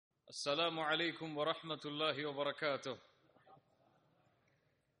السلام عليكم ورحمة الله وبركاته.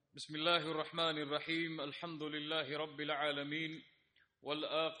 بسم الله الرحمن الرحيم. الحمد لله رب العالمين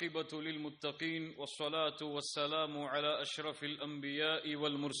والعاقبة للمتقين والصلاة والسلام على أشرف الأنبياء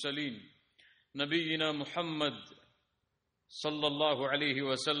والمرسلين نبينا محمد صلى الله عليه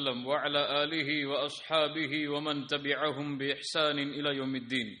وسلم وعلى آله وأصحابه ومن تبعهم بإحسان إلى يوم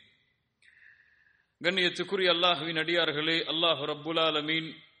الدين. கண்ணியத்துக்குரிய அல்லாஹ்வின் அடியார்களே, அல்லாஹ் ரப்புல்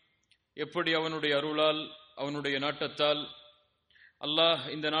ஆலமீன் எப்படி அவனுடைய அருளால் அவனுடைய நாட்டத்தால் அல்லாஹ்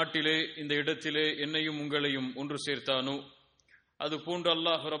இந்த நாட்டிலே இந்த இடத்திலே என்னையும் உங்களையும் ஒன்று சேர்த்தானோ, அது போன்று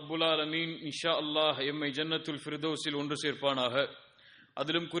அல்லாஹ் ரப்புல் ஆலமீன் இன்ஷா அல்லாஹ் எம்மை ஜன்னத்துல் ஃபிர்தௌஸில் ஒன்று சேர்ப்பானாக.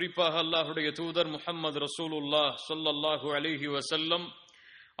 அதிலும் குறிப்பாக அல்லாஹுடைய தூதர் முஹம்மது ரசூலுல்லாஹ் ஸல்லல்லாஹு அலைஹி வஸல்லம்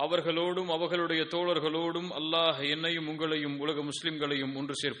அவர்களோடும் அவர்களுடைய தோழர்களோடும் அல்லாஹ் என்னையும் உங்களையும் உலக முஸ்லிம்களையும்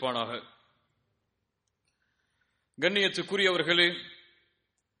ஒன்று சேர்ப்பானாக. கண்ணியத்துக்குரியவர்களே,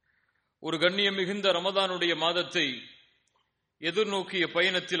 ஒரு கண்ணியம் மிகுந்த ரமதானுடைய மாதத்தை எதிர்நோக்கிய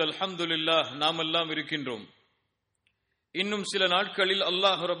பயணத்தில் அல்ஹம்துலில்லாஹ் நாமெல்லாம் இருக்கின்றோம். இன்னும் சில நாட்களில்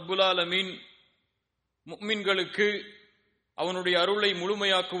அல்லாஹ் ரப்புல் ஆலமீன் முஃமின்களுக்கு அவனுடைய அருளை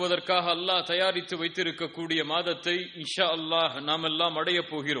முழுமையாக்குவதற்காக அல்லாஹ் தயாரித்து வைத்திருக்கக்கூடிய மாதத்தை இன்ஷா அல்லாஹ் நாமெல்லாம்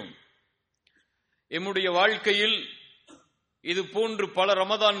அடையப் போகிறோம். எம்முடைய வாழ்க்கையில் இது போன்று பல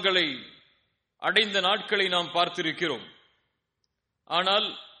ரமதான்களை அடைந்த நாட்களை நாம் பார்த்திருக்கிறோம். ஆனால்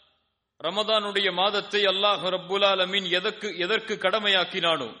ரமதானுடைய மாதத்தை அல்லாஹ் ரப்புல் ஆலமீன் எதற்கு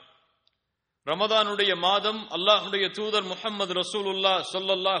கடமையாக்கினானோ, ரமதானுடைய மாதம் அல்லாஹுடைய தூதர் முஹம்மது ரசூலுல்லாஹ்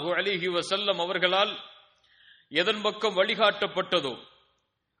ஸல்லல்லாஹு அலைஹி வஸல்லம் அவர்களால் எதன் பக்கம் வழிகாட்டப்பட்டதோ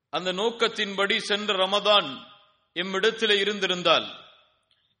அந்த நோக்கத்தின்படி சென்ற ரமதான் எம்மிடத்திலே இருந்திருந்தால்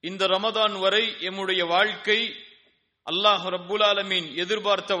இந்த ரமதான் வரை எம்முடைய வாழ்க்கை அல்லாஹ் ரப்புல் ஆலமீன்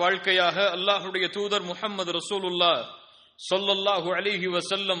எதிர்பார்த்த வாழ்க்கையாக, அல்லாஹுடைய தூதர் முஹம்மது ரசூலுல்லாஹ் ஸல்லல்லாஹு அலைஹி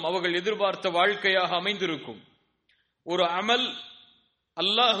வஸல்லம் அவர்கள் எதிர்பார்த்த வாழ்க்கையாக அமைந்திருக்கும். ஒரு அமல்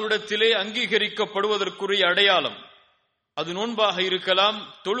அல்லாஹ்விடத்திலே அங்கீகரிக்கப்படுவதற்குரிய அடையாளம். அது நோன்பாக இருக்கலாம்,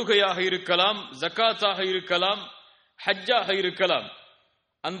 தொழுகையாக இருக்கலாம், ஜகாத்தாக இருக்கலாம், ஹஜ்ஜாக இருக்கலாம்.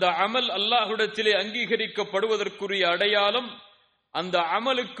 அந்த அமல் அல்லாஹ்விடத்திலே அங்கீகரிக்கப்படுவதற்குரிய அடையாளம், அந்த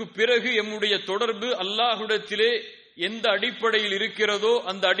அமலுக்கு பிறகு எம்முடைய தொடர்பு அல்லாஹ்விடத்திலே எந்த அடிப்படையில் இருக்கிறதோ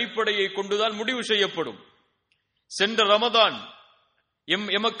அந்த அடிப்படையை கொண்டுதான் முடிவு செய்யப்படும். சென்ற ரமதான்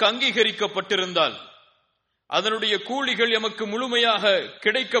எமக்கு அங்கீகரிக்கப்பட்டிருந்தால், அதனுடைய கூலிகள் எமக்கு முழுமையாக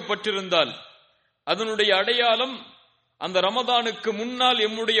கிடைக்கப்பட்டிருந்தால், அதனுடைய அடையாளம் அந்த ரமதானுக்கு முன்னால்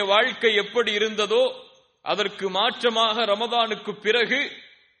எம்முடைய வாழ்க்கை எப்படி இருந்ததோ அதற்கு மாற்றமாக ரமதானுக்கு பிறகு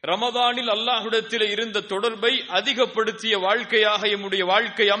ரமதானில் அல்லாஹ்விடத்தில் இருந்த தொடர்பை அதிகப்படுத்திய வாழ்க்கையாக எம்முடைய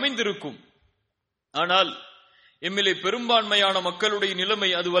வாழ்க்கை அமைந்திருக்கும். ஆனால் எம்மிலே பெரும்பான்மையான மக்களுடைய நிலைமை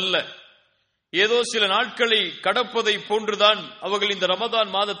அதுவல்ல. ஏதோ சில நாட்களை கடப்பதை போன்றுதான் அவர்கள் இந்த ரமதான்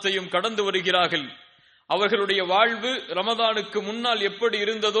மாதத்தையும் கடந்து வருகிறார்கள். அவர்களுடைய வாழ்வு ரமதானுக்கு முன்னால் எப்படி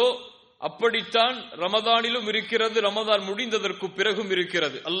இருந்ததோ அப்படித்தான் ரமதானிலும் இருக்கிறது, ரமதான் முடிந்ததற்கு பிறகும்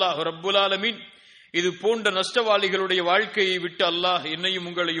இருக்கிறது. அல்லாஹ் ரப்புல் ஆலமீன் இது போன்ற நஷ்டவாளிகளுடைய வாழ்க்கையை விட்டு அல்லாஹ் என்னையும்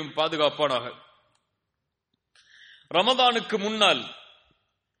உங்களையும் பாதுகாப்பானாக. ரமதானுக்கு முன்னால்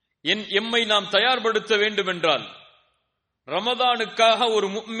எம்மை நாம் தயார்படுத்த வேண்டும் என்றால், ரமதானுக்காக ஒரு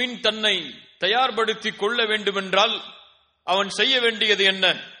முஃமின் தன்னை தயார்படுத்திக் கொள்ள வேண்டுமென்றால் அவன் செய்ய வேண்டியது என்ன?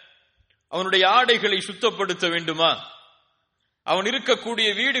 அவனுடைய ஆடைகளை சுத்தப்படுத்த வேண்டுமா? அவன் இருக்கக்கூடிய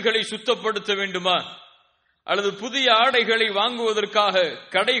வீடுகளை சுத்தப்படுத்த வேண்டுமா? அல்லது புதிய ஆடைகளை வாங்குவதற்காக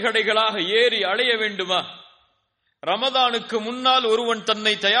கடைகளாக ஏறி அலைய வேண்டுமா? ரமதானுக்கு முன்னால் ஒருவன்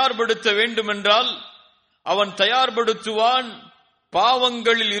தன்னை தயார்படுத்த வேண்டுமென்றால் அவன் தயார்படுத்துவான்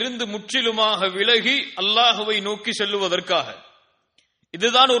பாவங்களில் இருந்து முற்றிலுமாக விலகி அல்லாஹ்வை நோக்கி செல்லுவதற்காக.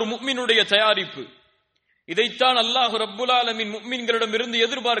 இதுதான் ஒரு முஃமினுடைய தயாரிப்பு. இதைத்தான் அல்லாஹ் ரப்புல் ஆலமீன் முஃமின்களிடம் இருந்து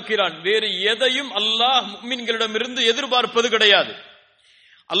எதிர்பார்க்கிறான். வேறு எதையும் அல்லாஹ் முஃமின்களிடமிருந்து எதிர்பார்ப்பது கிடையாது.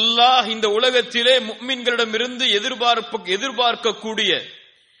 அல்லாஹ் இந்த உலகத்திலே முஃமின்களிடம் இருந்து எதிர்பார்க்கக்கூடிய,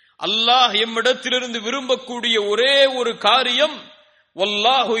 அல்லாஹ் எம்மிடத்திலிருந்து விரும்பக்கூடிய ஒரே ஒரு காரியம்,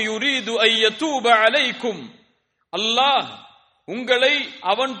 வல்லாஹு யுரீது அய்யதூப அலைக்கும், அல்லாஹ் உங்களை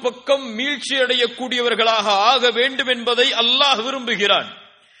அவன் பக்கம் மீழ்ச்சி அடையக்கூடியவர்களாக ஆக வேண்டும் என்பதை அல்லாஹ் விரும்புகிறான்.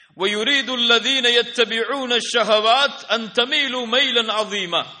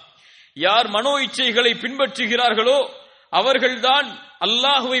 யார் மனோ இச்சைகளை பின்பற்றுகிறார்களோ அவர்கள்தான்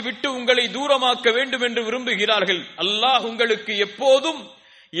அல்லாஹ்வை விட்டு உங்களை தூரமாக்க வேண்டும் என்று விரும்புகிறார்கள். அல்லாஹ் உங்களுக்கு எப்போதும்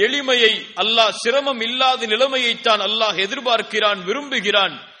எளிமையை, அல்லாஹ் சிரமம் இல்லாத நிலைமையைத்தான் அல்லாஹ் எதிர்பார்க்கிறான்,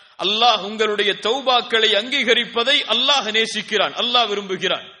 விரும்புகிறான். அல்லாஹ் உங்களுடைய தௌபாக்களை அங்கீகரிப்பதை அல்லாஹ் நேசிக்கிறான், அல்லாஹ்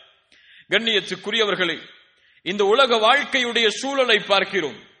விரும்புகிறான். கண்ணியத்துக்குரியவர்களே, இந்த உலக வாழ்க்கையுடைய சூழலை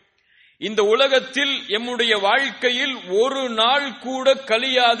பார்க்கிறோம். இந்த உலகத்தில் எம்முடைய வாழ்க்கையில் ஒரு நாள் கூட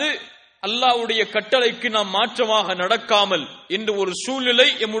கழியாது அல்லாஹ்வுடைய கட்டளைக்கு நாம் மாற்றமாக நடக்காமல் என்று ஒரு சூழ்நிலை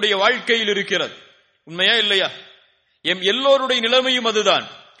எம்முடைய வாழ்க்கையில் இருக்கிறது. உண்மையா இல்லையா? எம் எல்லோருடைய நிலைமையும் அதுதான்.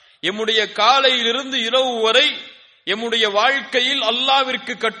 எம்முடைய காலையிலிருந்து இரவு வரை எம்முடைய வாழ்க்கையில்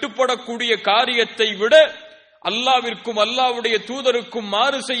அல்லாஹ்விற்கு கட்டுப்படக்கூடிய காரியத்தை விட அல்லாஹ்விற்கும் அல்லாஹ்வுடைய தூதருக்கும்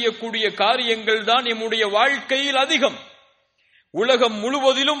மாறு செய்யக்கூடிய காரியங்கள் தான் எம்முடைய வாழ்க்கையில் அதிகம். உலகம்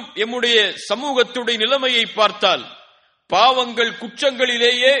முழுவதிலும் எம்முடைய சமூகத்துடைய நிலைமையை பார்த்தால் பாவங்கள்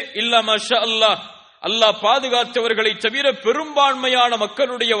குற்றங்களிலேயே இல்ல மாஷா அல்லாஹ், அல்லாஹ் பாதுகாத்தவர்களை தவிர பெரும்பான்மையான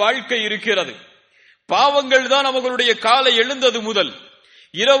மக்களுடைய வாழ்க்கை இருக்கிறது. பாவங்கள் தான் அவர்களுடைய காலை எழுந்தது முதல்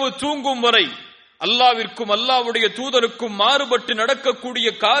இரவு தூங்கும் வரை அல்லாஹ்விற்கும் அல்லாஹ்வுடைய தூதருக்கும் மாறுபட்டு நடக்கக்கூடிய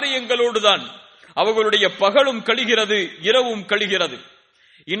காரியங்களோடுதான் அவர்களுடைய பகலும் கழிகிறது, இரவும் கழிகிறது.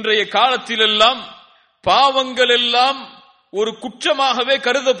 இன்றைய காலத்திலெல்லாம் பாவங்கள் எல்லாம் ஒரு குற்றமாகவே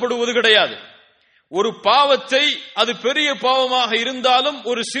கருதப்படுவது கிடையாது. ஒரு பாவத்தை, அது பெரிய பாவமாக இருந்தாலும்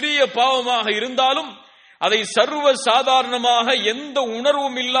ஒரு சிறிய பாவமாக இருந்தாலும் அதை சர்வ சாதாரணமாக எந்த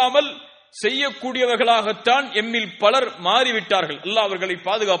உணர்வும் இல்லாமல் செய்யக்கூடியவர்களாகத்தான் எம்மில் பலர் மாறிவிட்டார்கள். அல்லாஹ் அவர்களை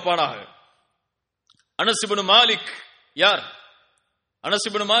பாதுகாப்பானாக. அனஸ் இப்னு மாலிக் யார்? அனஸ்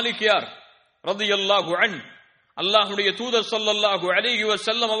இப்னு மாலிக் யார்? ரலியல்லாஹு அன்ஹு. அல்லாஹ்வுடைய தூதர் ஸல்லல்லாஹு அலைஹி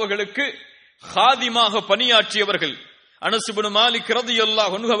வஸல்லம் அவர்களுக்கு காதிமாக பணியாற்றியவர்கள். அனஸ் இப்னு மாலிக்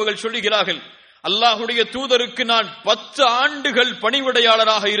ரலியல்லாஹு அன்ஹு அவர்கள் சொல்கிறார்கள், அல்லாஹ்வுடைய தூதருக்கு நான் 10 ஆண்டுகள்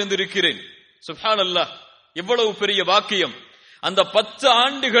பணிவிடையாளராக இருந்திருக்கிறேன். சுப்ஹானல்லாஹ், எவ்வளவு பெரிய பாக்கியம்! அந்த 10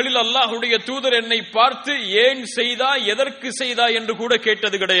 ஆண்டுகளில் அல்லாஹ்வுடைய தூதர் என்னை பார்த்து ஏன் செய்தா, எதற்கு செய்தா என்று கூட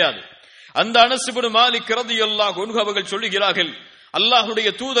கேட்டது கிடையாது. அந்த அனஸ் இப்னு மாலிக் ரலியல்லாஹு அன்ஹு அவர்கள் சொல்கிறார்கள், அல்லாஹ்வுடைய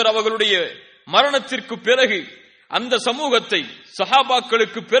தூதர் அவர்களுடைய மரணத்திற்கு பிறகு அந்த சமூகத்தை,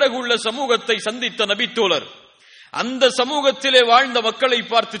 சஹாபாக்களுக்கு பிறகு உள்ள சமூகத்தை சந்தித்த நபித்தோழர் அந்த சமூகத்திலே வாழ்ந்த மக்களை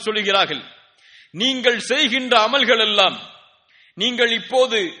பார்த்து சொல்கிறார்கள், நீங்கள் செய்கின்ற அமல்கள் எல்லாம், நீங்கள்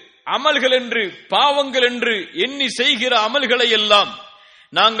இப்போது அமல்கள் என்று பாவங்கள் என்று எண்ணி செய்கிற அமல்களை எல்லாம்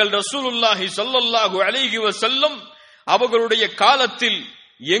நாங்கள் ரசூலுல்லாஹி ஸல்லல்லாஹு அலைஹி வஸல்லம் அவர்களுடைய காலத்தில்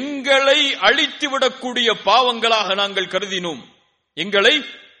எங்களை அழித்துவிடக்கூடிய பாவங்களாக நாங்கள் கருதினோம். எங்களை,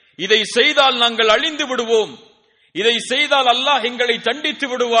 இதை செய்தால் நாங்கள் அழிந்து விடுவோம், இதை செய்தால் அல்லாஹ் எங்களை தண்டித்து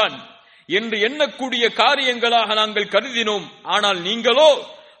விடுவான் என்று எண்ணக்கூடிய காரியங்களாக நாங்கள் கருதினோம். ஆனால் நீங்களோ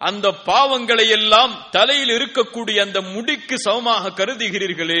அந்த பாவங்களை எல்லாம் தலையில் இருக்கக்கூடிய அந்த முடிக்கு சமமாக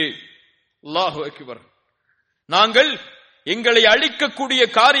கருதுகிறீர்களே. அல்லாஹு அக்பர். நாங்கள் எங்களை அழிக்கக்கூடிய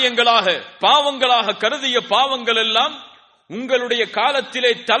காரியங்களாக, பாவங்களாக கருதிய பாவங்கள் எல்லாம் உங்களுடைய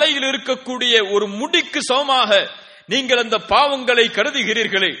காலத்திலே தலையில் இருக்கக்கூடிய ஒரு முடிக்கு சமமாக நீங்கள் அந்த பாவங்களை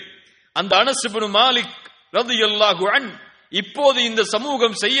கருதுகிறீர்களே. அந்த அனஸ் இப்னு மாலிக் ரலியல்லாஹு அன்ஹு இப்போது இந்த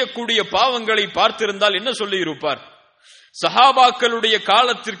சமூகம் செய்யக்கூடிய பாவங்களை பார்த்திருந்தால் என்ன சொல்லி இருப்பார்? சஹாபாக்களுடைய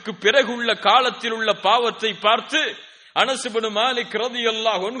காலத்திற்கு பிறகுள்ள காலத்தில் உள்ள பாவத்தை பார்த்து அனஸ் இப்னு மாலிக்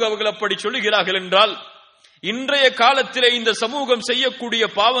ரலியல்லாஹு அன்ஹு அவர்கள் அப்படி சொல்லுகிறார்கள் என்றால், இன்றைய காலத்திலே இந்த சமூகம் செய்யக்கூடிய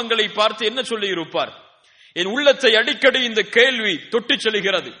பாவங்களை பார்த்து என்ன சொல்லி இருப்பார்? என் உள்ளத்தை அடிக்கடி இந்த கேள்வி தொட்டு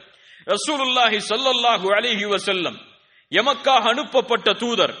செல்கிறது. ரசூலுல்லாஹி ஸல்லல்லாஹு அலைஹி வஸல்லம் எமக்காக அனுப்பப்பட்ட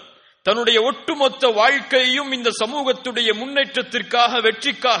தூதர் தன்னுடைய ஒட்டுமொத்த வாழ்க்கையையும் இந்த சமூகத்துடைய முன்னேற்றத்திற்காக,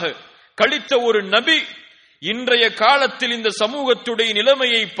 வெற்றிக்காக கழித்த ஒரு நபி இன்றைய காலத்தில் இந்த சமூகத்துடைய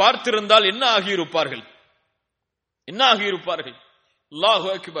நிலைமையை பார்த்திருந்தால் என்ன ஆகியிருப்பார்கள்? என்ன ஆகியிருப்பார்கள்? அல்லாஹு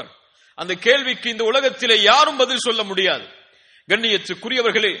அக்பர். அந்த கேள்விக்கு இந்த உலகத்திலே யாரும் பதில் சொல்ல முடியாது.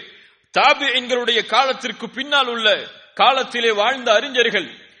 கண்ணியத்துக்குரியவர்களே, தாபிஈன்களுடைய காலத்திற்கு பின்னால் உள்ள காலத்திலே வாழ்ந்த அறிஞர்கள்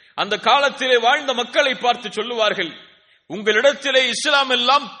அந்த காலத்திலே வாழ்ந்த மக்களை பார்த்து சொல்லுவார்கள், உங்களிடத்திலே இஸ்லாம்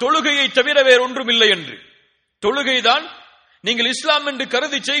எல்லாம் தொழுகையை தவிர வேறொன்றும் இல்லை என்று. தொழுகைதான் நீங்கள் இஸ்லாம் என்று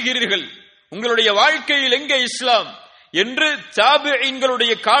கருதி செய்கிறீர்கள், உங்களுடைய வாழ்க்கையில் எங்கே இஸ்லாம் என்று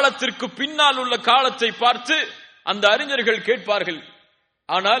தாபிஈன்களுடைய காலத்திற்கு பின்னால் உள்ள காலத்தை பார்த்து அந்த அறிஞர்கள் கேட்பார்கள்.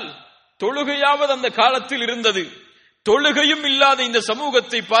 ஆனால் தொழுகையாவது அந்த காலத்தில் இருந்தது, தொழுகையும் இல்லாத இந்த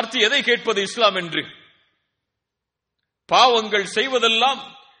சமூகத்தை பார்த்து எதை கேட்பது இஸ்லாம் என்று? பாவங்கள் செய்வதெல்லாம்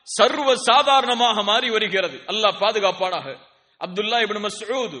சர்வ சாதாரணமாக மாறி வருகிறது. அல்லாஹ் பாதுகாப்பானாக. அப்துல்லா இப்னு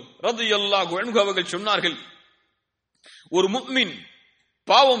மஸ்ஊத் ரலியல்லாஹு அன்ஹு அவர்கள் சொன்னார்கள், ஒரு முஃமின்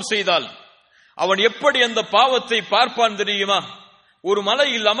பாவம் செய்தால் அவன் எப்படி அந்த பாவத்தை பார்ப்பான் தெரியுமா? ஒரு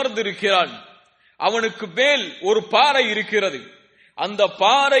மலையில் அமர்ந்திருக்கிறான், அவனுக்கு மேல் ஒரு பாறை இருக்கிறது, அந்த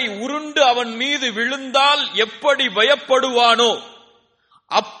பாறை உருண்டு அவன் மீது விழுந்தால் எப்படி பயப்படுவானோ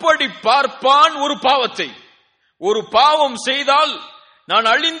அப்படி பார்ப்பான் ஒரு பாவத்தை. ஒரு பாவம் செய்தால் நான்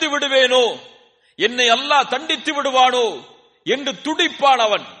அழிந்து விடுவேனோ, என்னை அல்லாஹ் தண்டித்து விடுவானோ என்று துடிப்பான்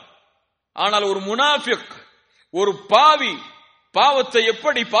அவன். ஆனால் ஒரு முனாஃபிக், ஒரு பாவி பாவத்தை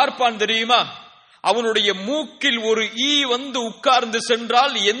எப்படி பார்ப்பான் தெரியுமா? அவனுடைய மூக்கில் ஒரு ஈ வந்து உட்கார்ந்து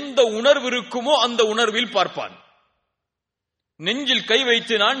சென்றால் எந்த உணர்வு இருக்குமோ அந்த உணர்வில் பார்ப்பான். நெஞ்சில் கை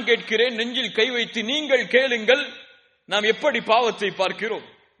வைத்து நான் கேட்கிறேன், நெஞ்சில் கை வைத்து நீங்கள் கேளுங்கள், நாம் எப்படி பாவத்தை பார்க்கிறோம்.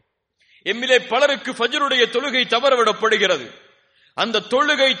 எம்மிலே பலருக்கு ஃபஜ்ருடைய தொழுகை தவறவிடப்படுகிறது. அந்த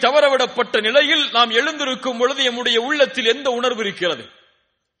தொழுகை தவறவிடப்பட்ட நிலையில் நாம் எழுந்திருக்கும் பொழுது எம்முடைய உள்ளத்தில் எந்த உணர்வு இருக்கிறது?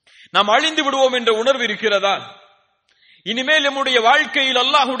 நாம் அழிந்து விடுவோம் என்ற உணர்வு இருக்கிறதா? இனிமேல் நம்முடைய வாழ்க்கையில்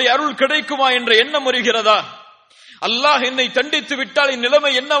அல்லாஹ்வுடைய அருள் கிடைக்குமா என்ற எண்ணம் வருகிறதா? அல்லாஹ் என்னை தண்டித்து விட்டால் என்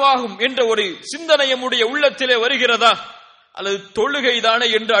நிலைமை என்னவாகும் என்ற ஒரு சிந்தனை நம்முடைய உள்ளத்திலே வருகிறதா? அல்லது தொழுகை தானே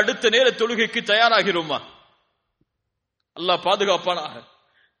என்று அடுத்த நேர தொழுகைக்கு தயாராகிறோமா? அல்லாஹ் பாதுகாப்பானாக.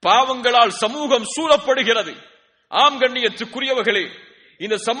 பாவங்களால் சமூகம் சூழப்படுகிறது. ஆம் கண்ணியத்துக்குரியவர்களே,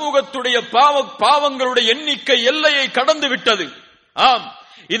 இந்த சமூகத்துடைய பாவங்களுடைய எண்ணிக்கை எல்லையை கடந்து விட்டது. ஆம்,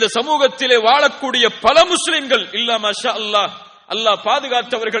 இந்த சமூகத்திலே வாழக்கூடிய பல முஸ்லிம்கள் இல்லா மாஷா அல்லாஹ், அல்லாஹ்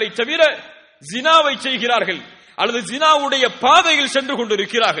பாதுகாத்தவர்களை தவிர ஜினாவை செய்கிறார்கள் அல்லது ஜினாவுடைய பாதையில் சென்று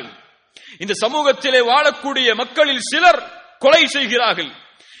கொண்டிருக்கிறார்கள். இந்த சமூகத்திலே வாழக்கூடிய மக்களில் சிலர் கொலை செய்கிறார்கள்.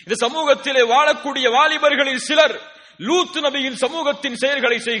 இந்த சமூகத்திலே வாழக்கூடிய வாலிபர்களில் சிலர் லூத் நபியின் சமூகத்தின்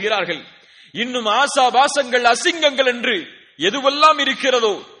செயல்களை செய்கிறார்கள். இன்னும் ஆசாபாசங்கள், அசிங்கங்கள் என்று எதுவெல்லாம்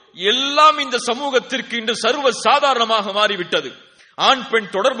இருக்கிறதோ எல்லாம் இந்த சமூகத்திற்கு இன்று சர்வ சாதாரணமாக மாறிவிட்டது. ஆண் பெண்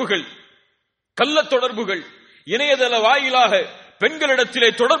தொடர்புகள், கள்ள தொடர்புகள், இணையதள வாயிலாக பெண்களிடத்திலே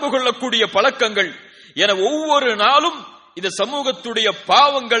தொடர்பு கொள்ளக்கூடிய பழக்கங்கள் என ஒவ்வொரு நாளும் இந்த சமூகத்துடைய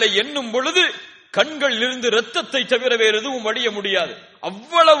பாவங்களை எண்ணும் பொழுது கண்களில் இருந்து இரத்தத்தை தவிர வேறு எதுவும் வடிய முடியாது.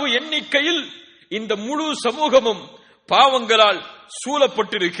 அவ்வளவு எண்ணிக்கையில் இந்த முழு சமூகமும் பாவங்களால்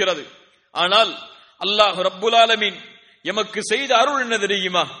சூழப்பட்டிருக்கிறது. ஆனால் அல்லாஹ் ரப்புல் ஆலமீன் எமக்கு செய்த அருள் என்ன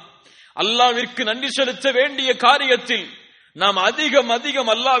தெரியுமா? அல்லாஹ்விற்கு நன்றி செலுத்த வேண்டிய காரியத்தில் நாம் அதிகம்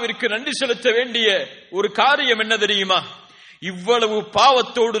அல்லாஹ்விற்கு நன்றி செலுத்த வேண்டிய ஒரு காரியம் என்ன தெரியுமா? இவ்வளவு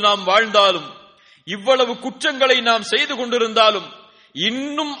பாவத்தோடு நாம் வாழ்ந்தாலும், இவ்வளவு குற்றங்களை நாம் செய்து கொண்டிருந்தாலும்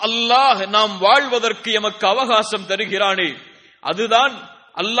இன்னும் அல்லாஹ் நாம் வாழ்வதற்கு எமக்கு அவகாசம் தருகிறானே, அதுதான்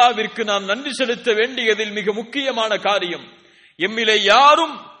அல்லாஹ்விற்கு நாம் நன்றி செலுத்த வேண்டியதில் மிக முக்கியமான காரியம். எம்மிலே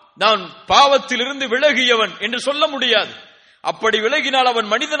யாரும் நான் பாவத்திலிருந்து விலகியவன் என்று சொல்ல முடியாது. அப்படி விலகினால் அவன்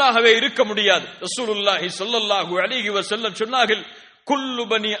மனிதனாகவே இருக்க முடியாது. ரசூலுல்லாஹி ஸல்லல்லாஹு அலைஹி வஸல்லம் சொன்னார்கள், குல்லு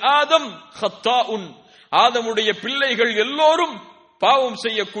பனி ஆதம் ஹத்தாஉன், ஆதமுடைய பிள்ளைகள் எல்லோரும் பாவம்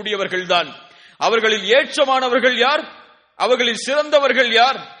செய்யக்கூடியவர்கள்தான். அவர்களில் ஏற்றமானவர்கள் யார்? அவர்களில் சிறந்தவர்கள்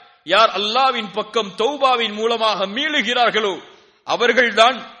யார்? யார் அல்லாஹ்வின் பக்கம் தௌபாவின் மூலமாக மீளுகிறார்களோ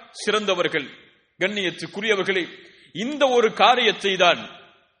அவர்கள்தான் சிறந்தவர்கள். கண்ணியத்துக்குரியவர்களே, இந்த ஒரு காரியத்தை தான்,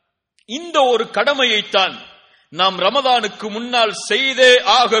 இந்த ஒரு கடமையைத்தான் நாம் ரமதானுக்கு முன்னால் செய்தே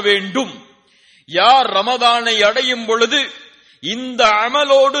ஆக வேண்டும். யார் ரமதானை அடையும் பொழுது இந்த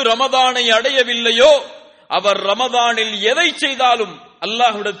அமலோடு ரமதானை அடையவில்லையோ அவர் ரமதானில் எதை செய்தாலும்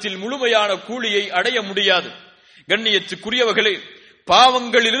அல்லாஹ்விடத்தில் முழுமையான கூலியை அடைய முடியாது. கண்ணியத்துக்குரியவர்களே,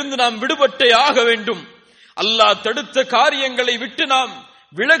 பாவங்களிலிருந்து நாம் விடுபட்டே ஆக வேண்டும். அல்லாஹ் தடுத்த காரியங்களை விட்டு நாம்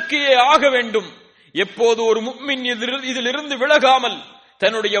விலக்கியே ஆக வேண்டும். எப்போது ஒரு முஃமின் இதிலிருந்து விலகாமல்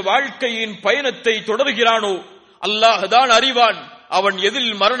தன்னுடைய வாழ்க்கையின் பயணத்தை தொடர்கிறானோ அல்லாஹ் தான் அறிவான் அவன்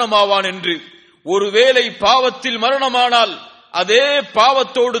எதில் மரணமாவான் என்று. ஒருவேளை பாவத்தில் மரணமானால் அதே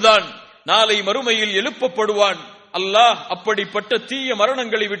பாவத்தோடுதான் நாளை மறுமையில் எழுப்பப்படுவான். அல்லாஹ் அப்படிப்பட்ட தீய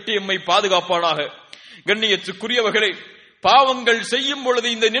மரணங்களை விட்டு எம்மை பாதுகாப்பானாக. கண்ணியத்துக்குரியவர்களே, பாவங்கள் செய்யும் பொழுது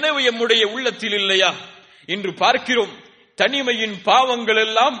இந்த நினைவு எம்முடைய உள்ளத்தில் இல்லையா? இன்று பார்க்கிறோம், தனிமையின் பாவங்கள்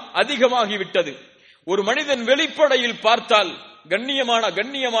எல்லாம் அதிகமாகிவிட்டது. ஒரு மனிதன் வெளிப்படையில் பார்த்தால்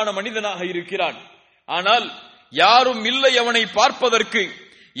கண்ணியமான மனிதனாக இருக்கிறான். ஆனால் யாரும் இல்லை அவனை பார்ப்பதற்கு,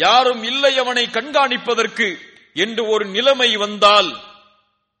 யாரும் இல்லை அவனை கண்காணிப்பதற்கு என்று ஒரு நிலைமை வந்தால்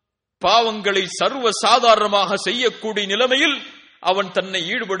பாவங்களை சர்வ சாதாரணமாக செய்யக்கூடிய நிலைமையில் அவன் தன்னை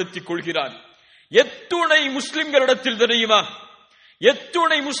ஈடுபடுத்திக் கொள்கிறான். எத்துணை முஸ்லிம்களிடத்தில் தெரியுமா,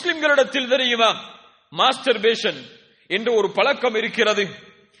 எத்துணை முஸ்லிம்களிடத்தில் தெரியுமா மாஸ்டர்பேஷன் என்ற ஒரு பழக்கம் இருக்கிறது.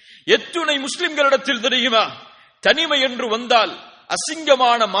 எத்துணை முஸ்லிம்களிடத்தில் தெரியுமா தனிமை என்று வந்தால்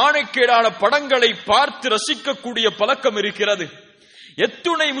அசிங்கமான மானக்கேடான படங்களை பார்த்து ரசிக்கக்கூடிய பழக்கம் இருக்கிறது.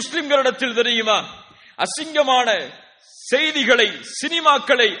 எத்துணை முஸ்லிம்களிடத்தில் தெரியுமா அசிங்கமான செய்திகளை,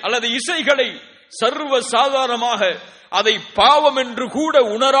 சினிமாக்களை அல்லது இசைகளை சர்வ சாதாரணமாக அதை பாவம் என்று கூட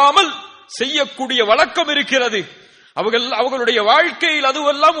உணராமல் செய்யக்கூடிய வழக்கம் இருக்கிறது. அவர்களுடைய வாழ்க்கையில்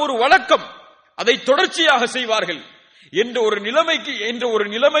அதுவெல்லாம் ஒரு வழக்கம், அதை தொடர்ச்சியாக செய்வார்கள் என்ற ஒரு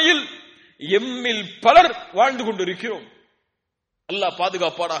நிலைமையில் எம்மில் பலர் வாழ்ந்து கொண்டிருக்கிறோம். அல்லாஹ்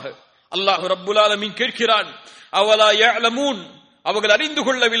பாதுகாப்பானாக. அல்லாஹ் ரப்புல் ஆலமீன் கேட்கிறான், அவலா யஅலமூன், அவர்கள் அறிந்து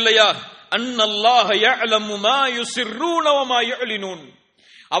கொள்ளவில்லையா, அன்னல்லாஹ யஅலமு மா யுஸிர்ரூன வ மா யுஅலினூன்,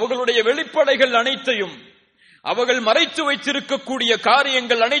 அவர்களுடைய வெளிப்படைகள் அனைத்தையும், அவர்கள் மறைத்து வைத்திருக்கக்கூடிய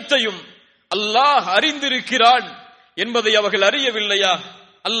காரியங்கள் அனைத்தையும் அல்லாஹ் அறிந்திருக்கிறான் என்பதை அவர்கள் அறியவில்லையா?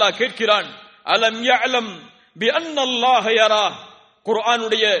 அல்லாஹ் கேட்கிறான், அலம் யஅலம் பிஅன்னல்லாஹ யரா.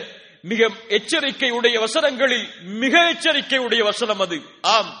 குர்ஆனுடைய மிக எச்சரிக்கையுடைய வசனங்களில் மிக எச்சரிக்கையுடைய வசனம் அது.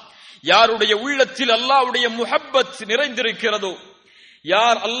 ஆம், யாருடைய உள்ளத்தில் அல்லாஹ்வுடைய முஹப்பத் நிறைந்திருக்கிறதோ,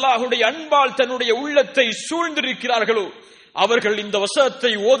 யார் அல்லாஹ்வுடைய அன்பால் தன்னுடைய உள்ளத்தை சூழ்ந்திருக்கிறார்களோ, அவர்கள் இந்த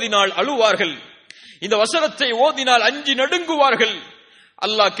வசனத்தை ஓதினால் அழுவார்கள், இந்த வசனத்தை ஓதினால் அஞ்சி நடுங்குவார்கள்.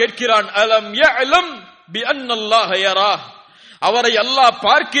 அல்லாஹ் கேட்கிறான், அலம் யஅலம் பிஅன்னல்லாஹ யரா. அவரை அல்லாஹ்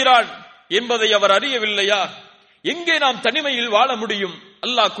பார்க்கிறான் என்பதை அவர் அறியவில்லையா? எங்கே நாம் தனிமையில் வாழ முடியும்?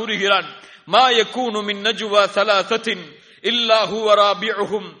 அல்லாஹ் கூறுகிறான், மா யகூனு மின் நஜ்வா ஸலாஸத்தின் இல்லா ஹுவ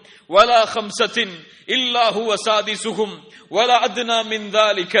ராபிஉஹும் வலா ஹம்ஸத்தின் இல்லா ஹுவ சாதிஸுஹும் வலா அத்னா மின்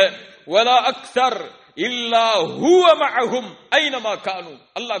ذلك வலா அக்ஸர் இல்லா ஹுவ மஅஹும் ஐனமா கானூ.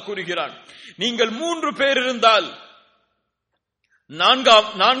 அல்லாஹ் கூறுகிறான், நீங்கள் 3 பேர் இருந்தால்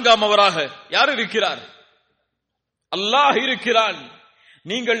நான்காம் அவராக யார் இருக்கிறார்? அல்லாஹ் இருக்கிறான்.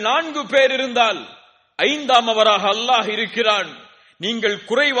 நீங்கள் 4 பேர் இருந்தால் 5ஆம் அவராக அல்லாஹ் இருக்கிறான். நீங்கள்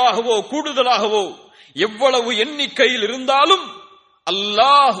குறைவாகவோ கூடுதலாகவோ எவ்வளவு எண்ணிக்கையில் இருந்தாலும்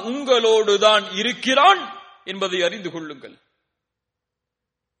அல்லாஹ் உங்களோடு தான் இருக்கிறான் என்பதை அறிந்து கொள்ளுங்கள்.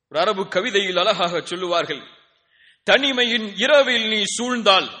 ஒரு அரபு கவிதையில் அழகாக சொல்லுவார்கள், தனிமையின் இரவில் நீ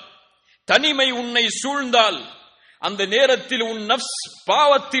சூழ்ந்தால், தனிமை உன்னை சூழ்ந்தால், அந்த நேரத்தில் உன் நஃப்ஸ்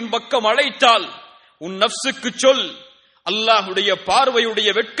பாவத்தின் பக்கம் அழைத்தால், உன் நஃப்ஸுக்கு சொல், அல்லாஹ்வுடைய பார்வையுடைய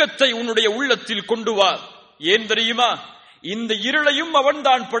வெட்கத்தை உன்னுடைய உள்ளத்தில் கொண்டு வா. ஏன் தெரியுமா? இந்த இருளையும்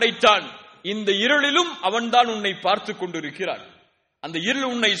அவன்தான் படைத்தான், இந்த இருளிலும் அவன்தான் உன்னை பார்த்து கொண்டிருக்கிறான். அந்த இருள்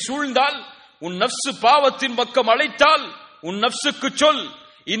உன்னை சூழ்ந்தால், உன் நஃப்ஸ் பாவத்தின் பக்கம் அழைத்தால், உன் நஃப்ஸுக்கு சொல்,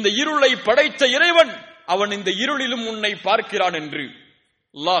 இந்த இருளை படைத்த இறைவன் அவன் இந்த இருளிலும் உன்னை பார்க்கிறான் என்று.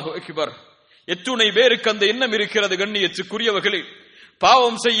 அல்லாஹு அக்பர். எத்துணை பேருக்கு அந்த எண்ணம் இருக்கிறது கண்ணியத்துக்குரியவர்களே?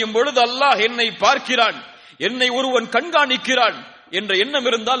 பாவம் செய்யும் பொழுது அல்லாஹ் என்னை பார்க்கிறான், என்னை ஒருவன் கண்காணிக்கிறான் என்ற எண்ணம்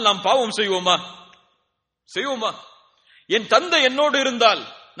இருந்தால் நாம் பாவம் செய்வோமா? செய்வோமா? என் தந்தை என்னோடு இருந்தால்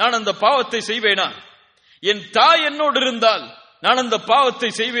நான் அந்த பாவத்தை செய்வேனா? என் தாய் என்னோடு இருந்தால் நான் அந்த பாவத்தை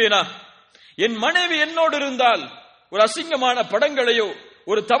செய்வேனா? என் மனைவி என்னோடு இருந்தால் ஒரு அசிங்கமான படங்களையோ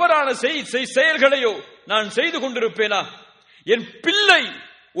ஒரு தவறான செயல்களையோ நான் செய்து கொண்டிருப்பேனா? என் பிள்ளை,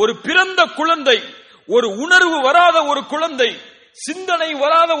 ஒரு பிறந்த குழந்தை, ஒரு உணர்வு வராத ஒரு குழந்தை, சிந்தனை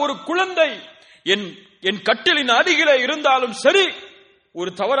வராத ஒரு குழந்தை என் கட்டிலின் அருகிலே இருந்தாலும் சரி, ஒரு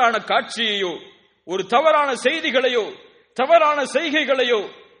தவறான காட்சியையோ ஒரு தவறான செய்திகளையோ தவறான செய்கைகளையோ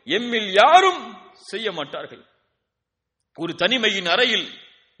எம்மில் யாரும் செய்ய மாட்டார்கள். ஒரு தனிமையின் அறையில்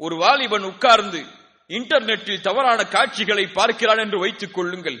ஒரு வாலிபன் உட்கார்ந்து இன்டர்நெட்டில் தவறான காட்சிகளை பார்க்கிறான் என்று வைத்துக்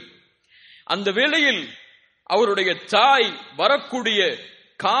கொள்ளுங்கள். அந்த வேளையில் அவருடைய தாய் வரக்கூடிய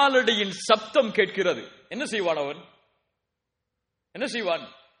காலடியின் சப்தம் கேட்கிறது. என்ன செய்வான் அவன்? என்ன செய்வான்?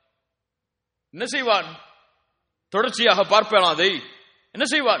 என்ன செய்வான்? தொடர்ச்சியாக பார்ப்பான் அதை? என்ன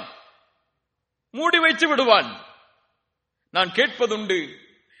செய்வான்? மூடி வைத்து விடுவான். நான் கேட்பதுண்டு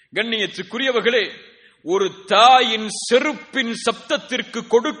கண்ணியத்துக்குரியவர்களே, ஒரு தாயின் செருப்பின் சப்தத்திற்கு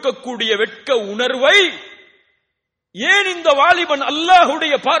கொடுக்கக்கூடிய வெட்க உணர்வை ஏன் இந்த வாலிபன்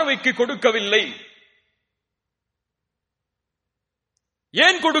அல்லாஹ்வுடைய பார்வைக்கு கொடுக்கவில்லை?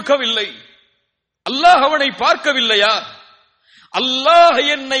 ஏன் கொடுக்கவில்லை? அல்லாஹ் அவனை பார்க்கவில்லையா? அல்லாஹ்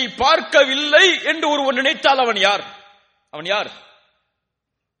என்னை பார்க்கவில்லை என்று ஒருவன் நினைத்தால் அவன் யார்? அவன் யார்?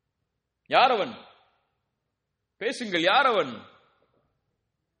 யார் அவன்? பேசுங்கள், யார் அவன்?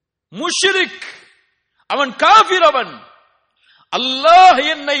 முஷ்ரிக், அவன் காஃபிர். அவன் அல்லாஹ்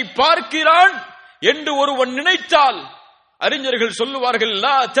என்னை பார்க்கிறான் என்று ஒருவன் நினைத்தால் அறிஞர்கள் சொல்லுவார்கள்,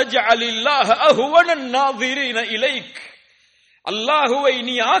 லா தஜ்அலில்லாஹ அஹ்வனன் நாஸிரீன இலைக். அல்லாஹுவை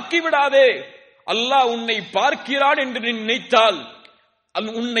நீ ஆக்கிவிடாதே. அல்லாஹ் உன்னை பார்க்கிறான் என்று நீ நினைத்தால்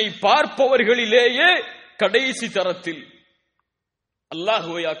உன்னை பார்ப்பவர்களிலேயே கடைசி தரத்தில்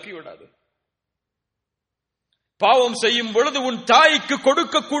அல்லாஹுவை ஆக்கிவிடாது. பாவம் செய்யும் பொழுது உன் தாய்க்கு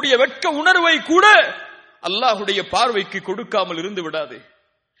கொடுக்கக்கூடிய வெட்க உணர்வை கூட அல்லாஹுடைய பார்வைக்கு கொடுக்காமல் இருந்து விடாது.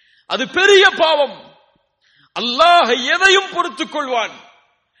 அது பெரிய பாவம். அல்லாஹ் எதையும் பொறுத்துக் கொள்வான்.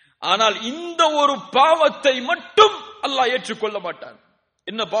 ஆனால் இந்த ஒரு பாவத்தை மட்டும் அல்லாஹ் ஏற்றுக்கொள்ள மாட்டான்.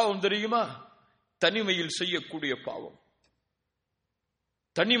 என்ன பாவம் தெரியுமா? தனிமையில் செய்யக்கூடிய பாவம்.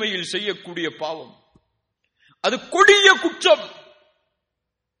 தனிமையில் செய்யக்கூடிய பாவம் அது கொடிய குற்றம்.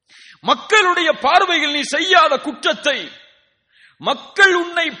 மக்களுடைய பார்வையில் நீ செய்யாத குற்றத்தை மக்கள்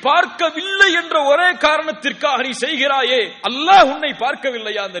உன்னை பார்க்கவில்லை என்ற ஒரே காரணத்திற்காக நீ செய்கிறாயே, அல்லாஹ் உன்னை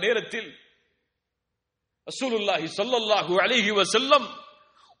பார்க்கவில்லையா? அந்த நேரத்தில் ரசூலுல்லாஹி ஸல்லல்லாஹு அலைஹி வஸல்லம்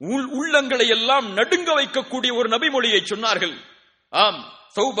உள்ளங்களை எல்லாம் நடுங்க வைக்கக்கூடிய ஒரு நபிமொழியை சொன்னார்கள். ஆம்,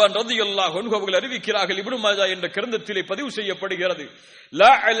 சௌபான் ரலியல்லாஹு அன்ஹு அவர்கள் அறிவிக்கிறார்கள், இப்னு மாஜா என்ற கிரந்தத்திலே பதிவு செய்யப்படுகிறது,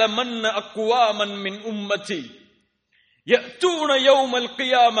 லா அலமன்ன அக்வாமன் மின் உம்மதி யஅதூன யௌமல்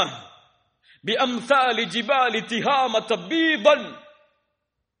கியாமஹ் பிஅம்சாலி ஜிபாலி திஹாம தபீதன்.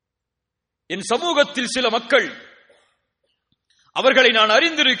 என் சமூகத்தில் சில மக்கள், அவர்களை நான்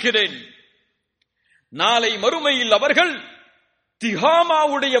அறிந்திருக்கிறேன், நாளை மறுமையில் அவர்கள்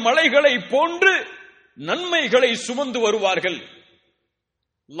திஹாமாவுடைய மலைகளை போன்று நன்மைகளை சுமந்து வருவார்கள்.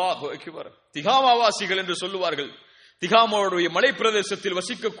 அல்லாஹு அக்பர். திஹாமாவாசிகள் என்று சொல்லுவார்கள், திஹாமாவுடைய மலை பிரதேசத்தில்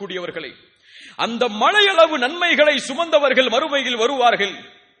வசிக்கக்கூடியவர்களை. அந்த மலையளவு நன்மைகளை சுமந்தவர்கள் மறுமையில் வருவார்கள்.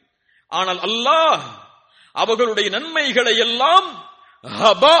 ஆனால் அல்லாஹ் அவர்களுடைய நன்மைகளை எல்லாம்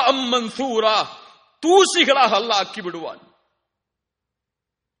ஹபாஅம் மன்சூரா, தூசிகளாக அல்லாஹ் ஆக்கி விடுவான்.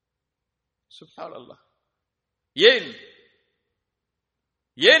 சுப்ஹானல்லாஹ்.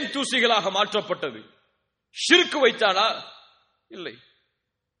 ஏன் தூசிகளாக மாற்றப்பட்டது? ஷிர்க் வைத்தானா? இல்லை.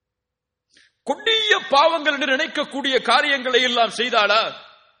 கொடிய பாவங்கள் என்று நினைக்கக்கூடிய காரியங்களை எல்லாம் செய்தானா?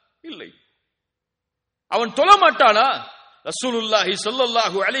 இல்லை. அவன் தொழமாட்டானா? ரசூலுல்லாஹி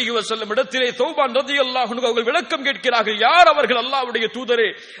ஸல்லல்லாஹு அலைஹி வஸல்லம் இடத்திலே தௌபான் ரலியல்லாஹு அன்ஹு அவர்கள் விளக்கம் கேட்கிறார்கள், யார் அவர்கள் அல்லாஹ்வுடைய தூதரே,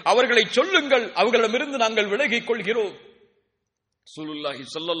 அவர்களை சொல்லுங்கள், அவர்களிடமிருந்து நாங்கள் விலகிக் கொள்கிறோம். ரசூலுல்லாஹி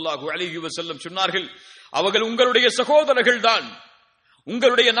ஸல்லல்லாஹு அலைஹி வஸல்லம் சொன்னார்கள், அவர்கள் உங்களுடைய சகோதரர்கள் தான்,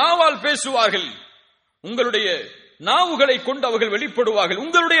 உங்களுடைய நாவால் பேசுவார்கள், உங்களுடைய நாவுகளை கொண்டு அவர்கள் வெளிப்படுவார்கள்,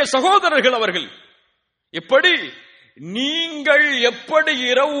 உங்களுடைய சகோதரர்கள் அவர்கள். எப்படி? நீங்கள் எப்படி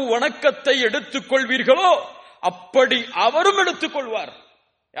இரவு வணக்கத்தை எடுத்துக் கொள்வீர்களோ அப்படி அவரும் எடுத்துக் கொள்வார்.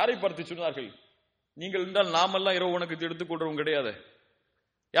 யாரை பார்த்து சொன்னார்கள்? நீங்கள் என்றால் நாமெல்லாம் இரவு வணக்கத்தை எடுத்துக்கொள்றோம் கிடையாது.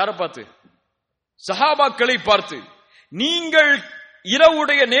 யாரை பார்த்து? சஹாபாக்களை பார்த்து. நீங்கள்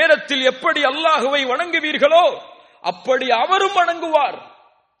இரவுடைய நேரத்தில் எப்படி அல்லாஹுவை வணங்குவீர்களோ அப்படி அவரும் வணங்குவார்.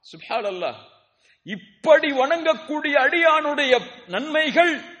 சுப்ஹானல்லாஹ். இப்படி வணங்கக்கூடிய அடியானுடைய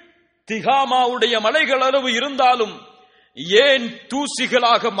நன்மைகள் திஹாமாவுடைய மலைகள் அளவு இருந்தாலும் ஏன்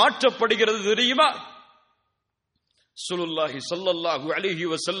தூசிகளாக மாற்றப்படுகிறது தெரியுமா? ரசூலுல்லாஹி ஸல்லல்லாஹு அலைஹி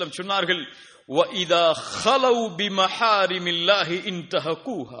வஸல்லம் சொன்னார்கள், வஇதா ஹலவு பிமஹாரிமில்லாஹி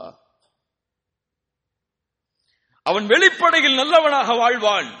இன்தஹகூஹா. அவன் வெளிப்படையில் நல்லவனாக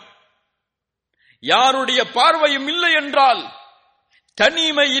வாழ்வான், யாருடைய பார்வையும் இல்லை என்றால்,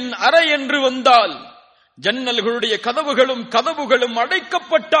 தனிமையின் அறை என்று வந்தால், ஜன்னல்களுடைய கதவுகளும்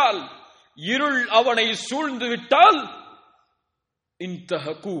அடைக்கப்பட்டால், இருள் அவனை சூழ்ந்து விட்டால்,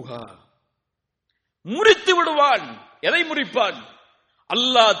 இன்தஹகூஹா, முறித்து விடுவான். எதை முறிப்பான்?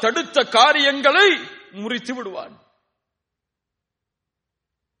 அல்லாஹ் தடுத்த காரியங்களை முறித்து விடுவான்.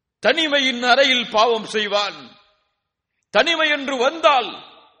 தனிமையின் அறையில் பாவம் செய்வான். தனிமை என்று வந்தால்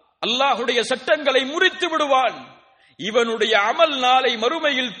அல்லாஹுடைய சட்டங்களை முறித்து விடுவான். இவனுடைய அமல் நாளை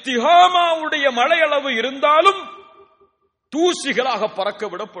மறுமையில் திஹாமாவுடைய மலையளவு இருந்தாலும் தூசிகளாக பறக்க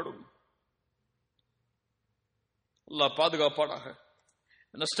விடப்படும். அல்லாஹ் பாதுகாப்பானாக.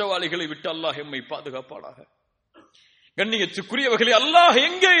 நஷ்டவாளிகளை விட்டு அல்லாஹ் எம்மை பாதுகாப்பானாக. கண்ணியத்துக்குரியவர்களே, அல்லாஹ்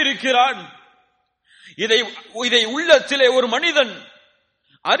எங்கே இருக்கிறான்? இதை உள்ளத்திலே ஒரு மனிதன்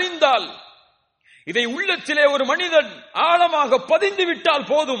அறிந்தால், இதை உள்ளத்திலே ஒரு மனிதன் ஆழமாக பதிந்து விட்டால்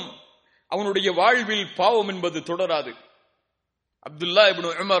போதும், அவனுடைய வாழ்வில் பாவம் என்பது தொடராது. அப்துல்லா இப்னு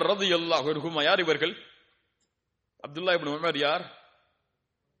உமர் ரலியல்லாஹு அன்ஹுமா. யார் இவர்கள்? அப்துல்லா இப்னு உமர் யார்?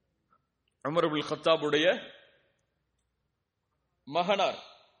 உமர் இப்னு கத்தாபுடைய மகனார்.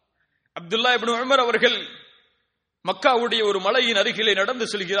 அப்துல்லா இப்னு உமர் அவர்கள் மக்காவுடைய ஒரு மலையின் அருகிலே நடந்து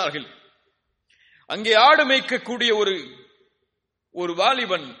செல்கிறார்கள். அங்கே ஆடு மேய்க்கக்கூடிய ஒரு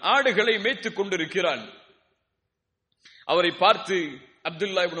வாலிபன் ஆடுகளை மேய்த்துக் கொண்டிருக்கிறான். அவரை பார்த்து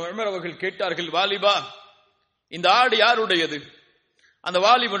அப்துல்லா இப்னு உமர் அவர்கள் கேட்டார்கள், வாலிபா, இந்த ஆடு யாருடையது? அந்த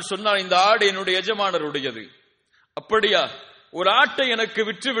வாலிபன் சொன்னான், இந்த ஆடு என்னுடைய எஜமானருடையது. அப்படியா? ஒரு ஆட்டை எனக்கு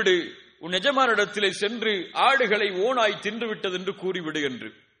விற்றுவிடு, உன் எஜமானிடத்திலே சென்று ஆடுகளை ஓனாய் தின்று விட்டது என்று கூறிவிடு என்று.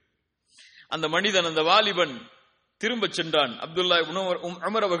 அந்த மனிதன், அந்த வாலிபன் திரும்ப சென்றான். அப்துல்லா இப்னு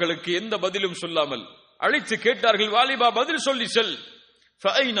உமர் அவர்களுக்கு எந்த பதிலும் சொல்லாமல் அழைத்து கேட்டார்கள், வாலிபா, பதில் சொல்லி செல்.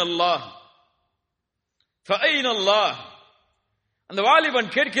 அந்த வாலிபன்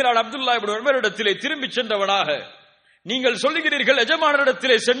கேட்கிறான் அப்துல்லா இப்னு உமரிடத்திலே திரும்பி சென்றவனாக, நீங்கள் சொல்லுகிறீர்கள்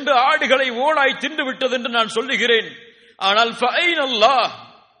எஜமானரிடத்திலே சென்று ஆடுகளை ஓனாய் தின்று விட்டது என்று நான் சொல்லுகிறேன், ஆனால்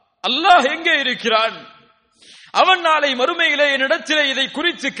அல்லாஹ் எங்கே இருக்கிறான்? அவன் நாளை மறுமையிலே என்னிடத்திலே இதை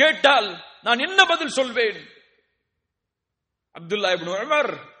குறித்து கேட்டால் நான் என்ன பதில் சொல்வேன்? அப்துல்லா இப்னு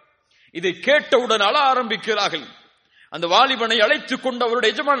உமர் இதை கேட்டவுடன் அழ ஆரம்பிக்கிறார்கள். அந்த வாலிபனை அழைத்துக் கொண்டு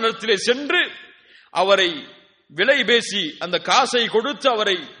அவருடைய எஜமானரிடத்திலே சென்று அவரை விலை பேசி அந்த காசை கொடுத்து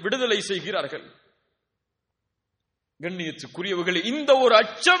அவரை விடுதலை செய்கிறார்கள். கண்ணியத்துக்குரியவர்களே, இந்த ஒரு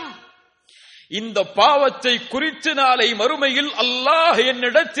அச்சம், இந்த பாவத்தை குறித்து நாளை மறுமையில் அல்லாஹ்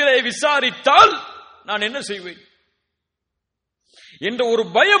என்னிடத்திலே விசாரித்தால் நான் என்ன செய்வேன் என்ற ஒரு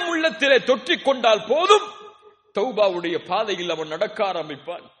பயம் உள்ளத்திலே தொற்றிக் கொண்டால் போதும், தௌபாவுடைய பாதையில் அவன் நடக்க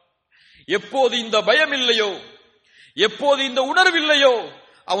ஆரம்பிப்பான். எப்போது இந்த பயம் இல்லையோ, எப்போது இந்த உணர்வில்லையோ,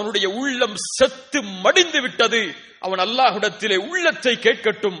 அவனுடைய உள்ளம் செத்து மடிந்து விட்டது. அவன் அல்லாஹ்விடத்திலே உள்ளத்தை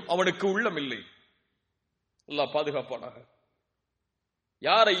கேட்கட்டும், அவனுக்கு உள்ளம் இல்லை. அல்லாஹ் பாதுகாப்பானாக.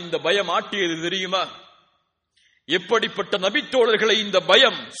 யாரை இந்த பயம் ஆட்டியது தெரியுமா? எப்படிப்பட்ட நபித்தோழர்களை இந்த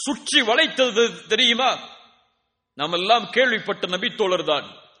பயம் சுற்றி வளைத்தது தெரியுமா? நாம் எல்லாம் கேள்விப்பட்ட நபித்தோழர் தான்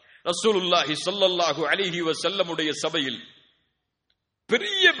ரசூலுல்லாஹி ஸல்லல்லாஹு அலைஹி வஸல்லமுடைய சபையில்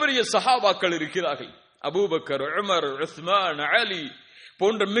பெரிய பெரிய சஹாபாக்கள் இருக்கிறார்கள். அபூபக்கர், உமர், உஸ்மான், அலி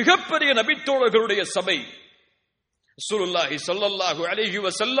போன்ற மிகப்பெரிய நபித்தோழர்களுடைய சபை. ரசூலுல்லாஹி ஸல்லல்லாஹு அலைஹி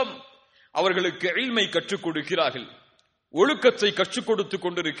வஸல்லம் அவர்களுக்கு இல்மை கற்றுக் கொடுக்கிறார்கள், ஒழுக்கத்தை கற்றுக் கொடுத்துக்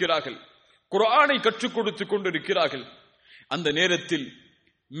கொண்டிருக்கிறார்கள், குர்ஆனை கற்றுக் கொடுத்துக் கொண்டிருக்கிறார்கள். அந்த நேரத்தில்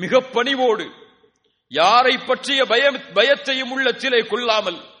மிக பணிவோடு, யாரை பற்றிய பயத்தையும் உள்ளத்திலே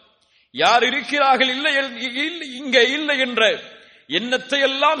கொள்ளாமல், யார் இருக்கிறார்கள் இங்கே இல்லை என்ற எண்ணத்தை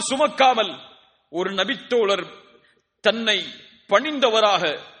எல்லாம் சுமக்காமல், ஒரு நபித்தோழர் தன்னை பணிந்தவராக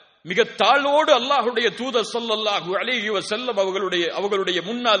மிக தாழ்வோடு அல்லாஹ்வுடைய தூதர் ஸல்லல்லாஹு அலைஹி வஸல்லம் அவர்களுடைய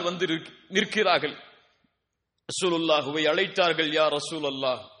முன்னால் வந்து நிற்கிறார்கள். ரசூலுல்லாஹுவை அழைத்தார்கள். யா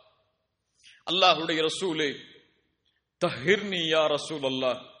ரசூலல்லாஹ், அல்லாஹ்வுடைய ரசூலே, தஹிர்னி யா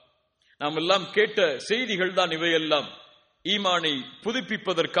ரசூலல்லாஹ். நாம் எல்லாம் கேட்ட செய்திகள் தான் இவையெல்லாம். ஈமானை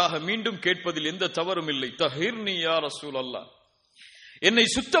புதுப்பிப்பதற்காக மீண்டும் கேட்பதில் எந்த தவறும் இல்லை. தஹிர்னி யா ரசூலல்லாஹ், என்னை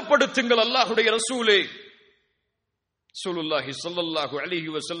சுத்தப்படுத்துங்கள் அல்லாஹ்வுடைய ரசூலே. ரசூலுல்லாஹி ஸல்லல்லாஹு அலைஹி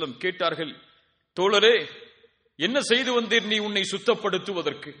வஸல்லம் கேட்டார்கள், தோழரே, என்ன செய்து வந்தீர் நீ உன்னை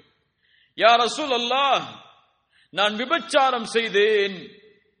சுத்தப்படுத்துவதற்கு? யா ரசூலல்லாஹ், நான் விபச்சாரம் செய்தேன்.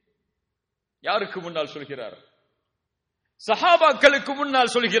 யாருக்கு முன்னால் சொல்கிறார்? சஹாபாக்களுக்கு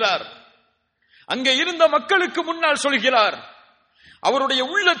முன்னால் சொல்கிறார். அங்கே இருந்த மக்களுக்கு முன்னால் சொல்கிறார். அவருடைய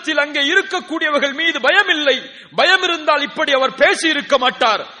உள்ளத்தில் அங்கே இருக்கக்கூடியவர்கள் மீது பயம் இல்லை. பயம் இருந்தால் இப்படி அவர் பேசி இருக்க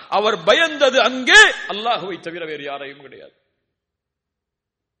மாட்டார். அவர் பயந்தது அங்கே அல்லாஹ்வை தவிர வேறு யாரையும் கிடையாது.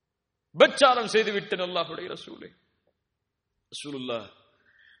 விபச்சாரம் செய்து விட்டேன் அல்லாஹ்வுடைய ரசூலே. ரசூலுல்லாஹ்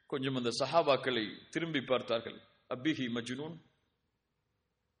கொஞ்சம் அந்த சஹாபாக்களை திரும்பி பார்த்தார்கள். அபிஹி மஜ்னூன்,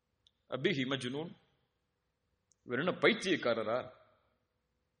 அபிஹி மஜ்னூன், இவர் என்ன பைத்தியக்காரரா?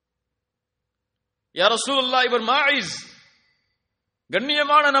 யா ரசூலுல்லாஹ், இவர் மாயிஸ்,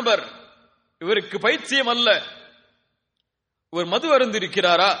 கண்ணியமான நபர், இவருக்கு பைத்தியம் அல்ல. இவர் மது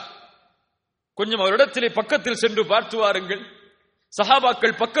அருந்திருக்கிறாரா? கொஞ்சம் அவரிடத்திலே பக்கத்தில் சென்று பார்த்து வாருங்கள்.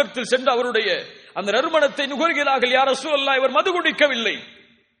 சஹாபாக்கள் பக்கத்தில் சென்று அவருடைய அந்த நறுமணத்தை நுகர்கிறார்கள். யா ரசூலல்லாஹ், இவர் மது குடிக்கவில்லை,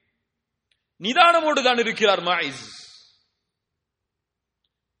 நிதானமோடு தான் இருக்கிறார் மாயிஸ்.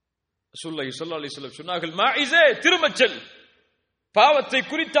 ரசூலுல்லாஹி ஸல்லல்லாஹு அலைஹி வஸல்லம் சொன்னார்கள், மாயிஸே, திரும்பச் செல், பாவத்தை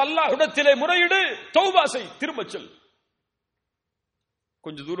குறித்து அல்லாஹ்விடத்திலே முறையிடு, தௌபா செய், திரும்பச் செல்.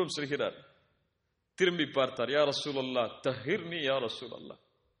 கொஞ்ச தூரம் செல்கிறார், திரும்பி பார்த்தார். யா ரசூலல்லாஹ், தஹிர்னி யா ரசூலல்லாஹ்,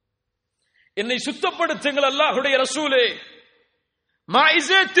 என்னை சுத்தப்படுத்துங்கள் அல்லாஹ்வுடைய ரசூலே.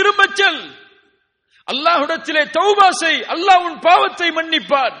 மாயிஸே, திரும்பச் செல், அல்லாஹ்விடத்திலே தௌபா செய், அல்லாஹ் உன் பாவத்தை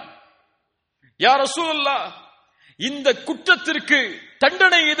மன்னிப்பான். யா ரசூலல்லாஹ், இந்த குற்றத்திற்கு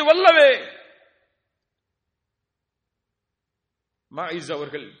தண்டனை இது வல்லவே. மாயிஸ்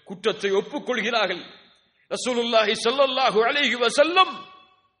அவர்கள் குற்றத்தை ஒப்புக்கொள்கிறார்கள். ரசூலுல்லாஹி ஸல்லல்லாஹு அலைஹி வஸல்லம்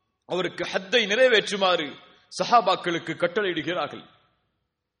அவருக்கு ஹத்தை நிறைவேற்றுமாறு சஹாபாக்களுக்கு கட்டளையிடுகிறார்கள்.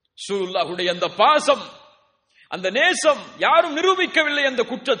 ரசூலுல்லாஹுடைய அந்த பாசம், அந்த நேசம் யாரும் நிரூபிக்கவில்லை. அந்த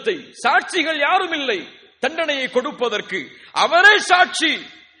குற்றத்தை சாட்சிகள் யாரும் இல்லை தண்டனையை கொடுப்பதற்கு, அவரே சாட்சி.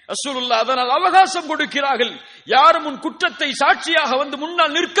 ரசூலுல்லாஹ் அதனால் அவகாசம் கொடுக்கிறார்கள். யாரும் உன் குற்றத்தை சாட்சியாக வந்து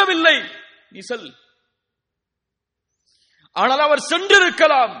முன்னால் நிற்கவில்லை, நீ செல். ஆனால் அவர்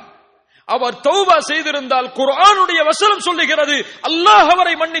சென்றிருக்கலாம். அவர் தௌபா செய்திருந்தால் குர்ஆனுடைய வசனம் சொல்லுகிறது, அல்லாஹ்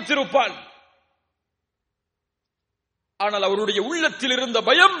அவரை மன்னித்திருப்பான். ஆனால் அவருடைய உள்ளத்தில் இருந்த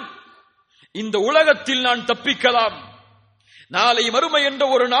பயம், இந்த உலகத்தில் நான் தப்பிக்கலாம், நாளை மறுமை என்ற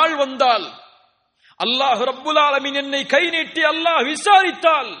ஒரு நாள் வந்தால், அல்லாஹ் ரப்புல் ஆலமீன் என்னை கை நீட்டி அல்லாஹ்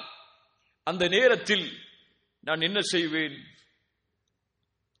விசாரித்தால், அந்த நேரத்தில் நான் என்ன செய்வேன்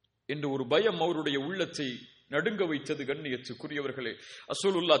என்று ஒரு பயம் அவருடைய உள்ளத்தை நடுங்க வைத்தது. கண்ணியத்துக்குரியவர்களே,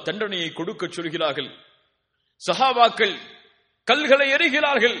 ரசூலுல்லாஹ் தண்டனையை கொடுக்க சொல்கிறார்கள். சஹாபாக்கள் கல்களை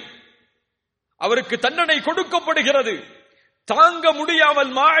எறிகிறார்கள். அவருக்கு தண்டனை கொடுக்கப்படுகிறது. தாங்க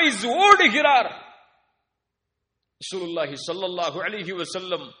முடியாமல் மாயிஸ் ஓடுகிறார். ரசூலுல்லாஹி ஸல்லல்லாஹு அலைஹி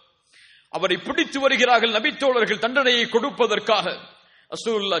வஸல்லம் அவரை பிடித்து வருகிறார்கள் நபித்தோழர்கள் தண்டனையை கொடுப்பதற்காக.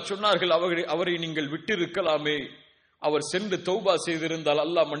 ரசூலுல்லாஹ் சொன்னார்கள், அவரை நீங்கள் விட்டிருக்கலாமே, அவர் சென்று தௌபா செய்திருந்தால்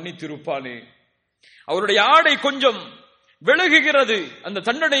அல்லாஹ் மன்னித்திருப்பானே. அவருடைய ஆடை கொஞ்சம் விலகுகிறது. அந்த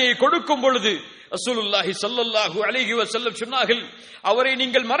தண்டனையை கொடுக்கும் பொழுது ரசூலுல்லாஹி ஸல்லல்லாஹு அலைஹி வஸல்லம் சொன்னார்கள், அவரை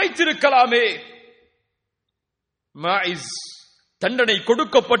நீங்கள் மறைத்திருக்கலாமே. மாயிஸ் தண்டனை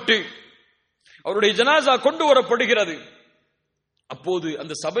கொடுக்கப்பட்டு அவருடைய ஜனாசா கொண்டு வரப்படுகிறது. அப்போது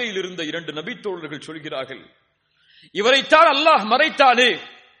அந்த சபையில் இருந்த 2 நபித்தோழர்கள் சொல்கிறார்கள், இவரைத்தான் அல்லாஹ் மறைத்தானே,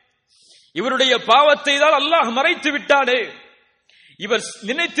 இவருடைய பாவத்தை தான் அல்லாஹ் மறைத்து விட்டானே, இவர்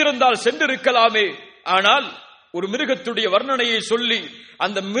நினைத்திருந்தால் சென்றிருக்கலாமே. ஆனால் ஒரு மிருகத்துடைய வர்ணனையை சொல்லி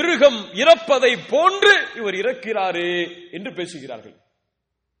அந்த மிருகம் இறப்பதை போன்று இவர் இறக்கிறாரே என்று பேசுகிறார்கள்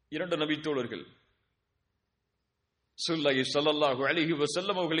 2 நபித்தோழர்கள். ஸல்லல்லாஹு அலைஹி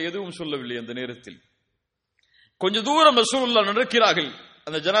வஸல்லம் அவர்கள் எதுவும் சொல்லவில்லை. அந்த நேரத்தில் கொஞ்ச தூரம் ரசூலுல்லாஹ் நடக்கிறார்கள்.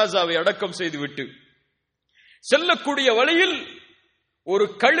 அந்த ஜனாசாவை அடக்கம் செய்துவிட்டு செல்லக்கூடிய வழியில் ஒரு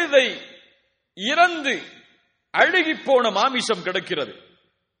கழுதை இறந்து அழுகி போன மாமிசம் கிடக்கிறது.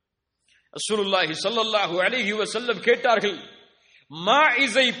 ரசூலுல்லாஹி ஸல்லல்லாஹு அலைஹி வஸல்லம் கேட்டார்கள்,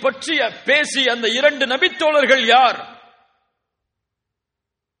 மாயிஸை பற்றி பேசி அந்த 2 நபித்தோழர்கள் யார்?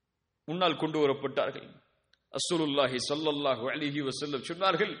 முன்னால் கொண்டு வரப்பட்டார்கள். ரசூலுல்லாஹி ஸல்லல்லாஹு அலைஹி வஸல்லம்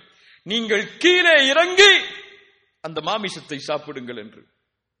சொன்னார்கள், நீங்கள் கீழே இறங்கி அந்த மாமிசத்தை சாப்பிடுங்கள் என்று.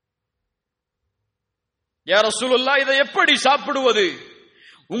 யா ரசூலுல்லாஹ், இதை எப்படி சாப்பிடுவது?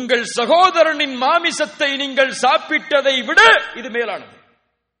 உங்கள் சகோதரனின் மாமிசத்தை நீங்கள் சாப்பிட்டதை விட இது மேலானது.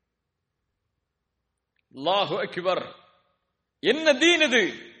 அல்லாஹு அக்பர். என்ன தீன் இது?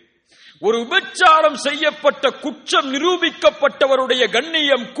 ஒரு விபச்சாரம் செய்யப்பட்ட குற்றம் நிரூபிக்கப்பட்டவருடைய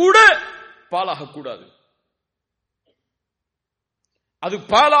கண்ணியம் கூட பாழாக கூடாது. அது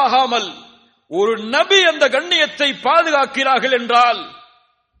பாழாகாமல் ஒரு நபி அந்த கண்ணியத்தை பாதுகாக்கிறார்கள் என்றால்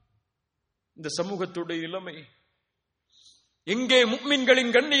இந்த சமூகத்துடைய நிலைமை எங்கே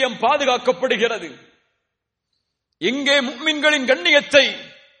முஃமின்களின் கண்ணியம் பாதுகாக்கப்படுகிறது? எங்கே முஃமின்களின் கண்ணியத்தை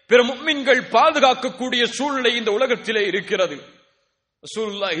பிற முஃமின்கள் பாதுகாக்கக்கூடிய சூழ்நிலை இந்த உலகத்திலே இருக்கிறது?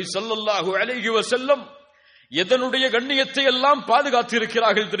 ரசூலுல்லாஹி ஸல்லல்லாஹு அலைஹி வஸல்லம் எதனுடைய கண்ணியத்தை எல்லாம் பாதுகாத்து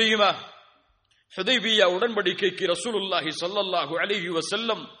இருக்கிறார்கள் தெரியுமா? ஹுதைபியா உடன்படிக்கைக்கு ரசூலுல்லாஹி ஸல்லல்லாஹு அலைஹி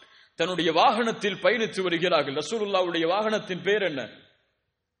வஸல்லம் தன்னுடைய வாகனத்தில் பயணித்து வருகிறார்கள். ரசூலுல்லாஹ்வுடைய வாகனத்தின் பேர் என்ன?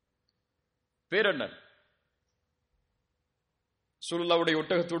 பேர் என்ன? ரசூலுல்லாஹ்வுடைய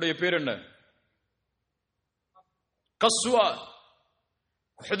ஒட்டகத்துடைய பேர் என்ன? கஸ்வா.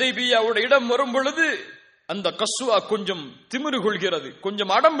 ஹுதைபியாவுடைய இடம் வரும் பொழுது அந்த கஸ்வா கொஞ்சம் திமிரு கொள்கிறது,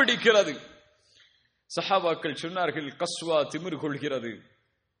 கொஞ்சம் அடம் பிடிக்கிறது. சஹாபாக்கள் சொன்னார்கள், கஸ்வா திமிரு கொள்கிறது,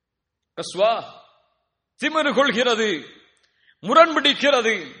 கஸ்வா திமிரு கொள்கிறது,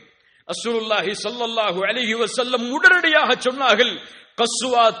 முரண்பிடிக்கிறது. ரசூலுல்லாஹி ஸல்லல்லாஹு அலைஹி வஸல்லம் உடனடியாக சொன்னார்கள்,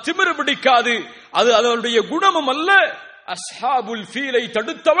 கஸ்வா திமிரு பிடிக்காது, அது அதனுடைய குணமும் அல்ல. அஸ்ஹாபுல் ஃபீலை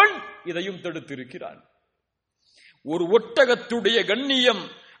தடுத்தவன் இதையும் தடுத்திருக்கிறான். ஒரு ஒட்டகத்துடைய கண்ணியம்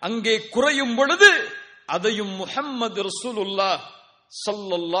அங்கே குறையும் பொழுது அதையும் முஹம்மது ரசூலுல்லாஹ்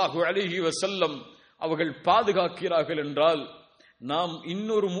ஸல்லல்லாஹு அலைஹி வஸல்லம் அவர்கள் பாதுகாக்கிறார்கள் என்றால் நாம்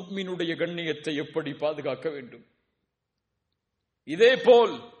இன்னொரு முஃமினுடைய கண்ணியத்தை எப்படி பாதுகாக்க வேண்டும்?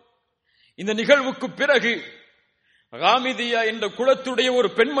 இதேபோல் இந்த நிகழ்வுக்கு பிறகு காமிதியா என்ற குலத்துடைய ஒரு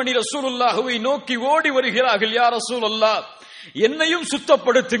பெண்மணி ரசூலுல்லாஹ்வை நோக்கி ஓடி வருகிறார்கள். யா ரசூலல்லாஹ், என்னையும்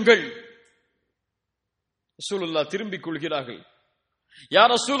சுத்தப்படுத்துங்கள். ரசூலுல்லாஹ் திரும்பிக் கொள்கிறார்கள். யா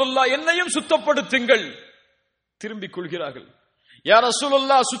ரசூலுல்லாஹ், என்னையும் சுத்தப்படுத்துங்கள். திரும்பிக் கொள்கிறார்கள். யா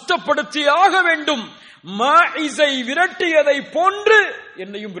ரசூலுல்லாஹ், சுத்தப்படுத்தி ஆக வேண்டும். மாயிஸை விரட்டியதை போன்று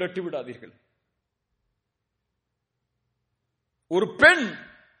என்னையும் விரட்டி விடாதீர்கள். ஒரு பெண்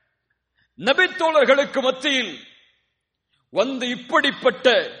நபித்தோழர்களுக்கு மத்தியில் வந்து இப்படிப்பட்ட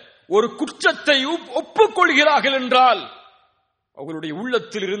ஒரு குற்றத்தை ஒப்புக்கொள்கிறார்கள் என்றால் அவர்களுடைய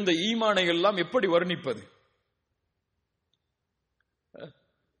உள்ளத்தில் இருந்த ஈமானை எல்லாம் எப்படி வர்ணிப்பது?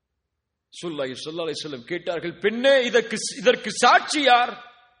 ஸல்லல்லாஹு அலைஹி வஸல்லம் கேட்டார்கள், பெண்ணே, இதற்கு சாட்சி யார்?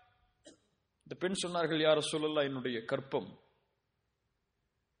 இந்த பெண் சொன்னார்கள், யா ரசூலல்லாஹ், என்னுடைய கற்பம்,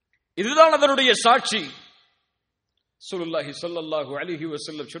 இதுதான் அதனுடைய சாட்சி. ஸல்லல்லாஹு அலைஹி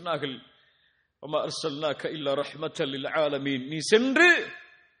வஸல்லம் சொன்னார்கள், வமா அர்ஸல்னாக இல்லா ரஹ்மத்தல் லில் ஆலமீன். நீ சென்று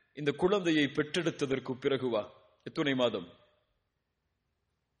இந்த குழந்தையை பெற்றெடுத்ததற்கு பிறகு வா. எத்தனை மாதம்?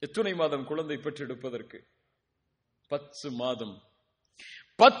 எத்தனை மாதம் குழந்தை பெற்றெடுப்பதற்கு? 10 மாதம்.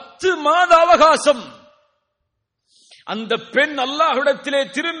 10 மாத அவகாசம். அந்த பெண் அல்லாஹ்விடத்திலே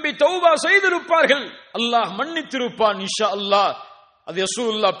திரும்பி தௌபா செய்திருப்பார்கள், அல்லாஹ் மன்னித்திருப்பான் இன்ஷா அல்லாஹ். அது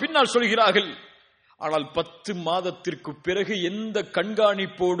ரசூலுல்லாஹ் பின்னால் சொல்கிறார்கள். ஆனால் 10 மாதத்திற்கு பிறகு எந்த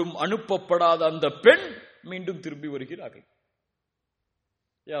கண்காணிப்போடும் அனுப்பப்படாத அந்த பெண் மீண்டும் திரும்பி வருகிறார்கள்.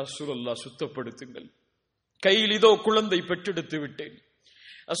 யா ரசூலுல்லாஹ், சுத்தப்படுத்துங்கள், கையில் இதோ குழந்தை பெற்றெடுத்து விட்டேன்.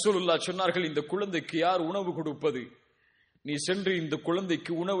 ரசூலுல்லாஹ் சொன்னார்கள், இந்த குழந்தைக்கு யார் உணவு கொடுப்பது? நீ சென்று இந்த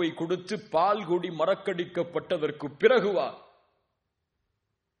குழந்தைக்கு உணவை கொடுத்து பால்குடி மறக்கடிக்கப்பட்டதற்கு பிறகு வா.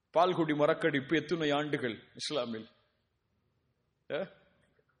 பால்குடி மறக்கடிப்பு எத்தனை ஆண்டுகள் இஸ்லாமில்?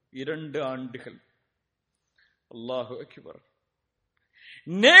 2 ஆண்டுகள். அல்லாஹு அக்பர்.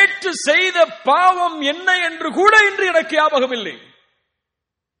 நேற்று செய்த பாவம் என்ன என்று கூட இன்று எனக்கு ஞாபகம் இல்லை.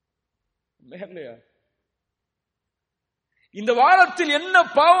 இந்த வாரத்தில் என்ன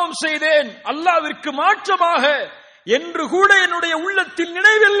பாவம் செய்தேன் அல்லாஹ்விற்கு மாற்றமாக என்று கூட என்னுடைய உள்ளத்தில்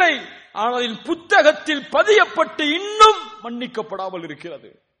நினைவில்லை. ஆனால் என் புத்தகத்தில் பதியப்பட்டு இன்னும் மன்னிக்கப்படாமல்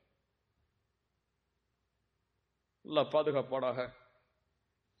இருக்கிறது. அல்லாஹ் பாதுகாப்பானாக.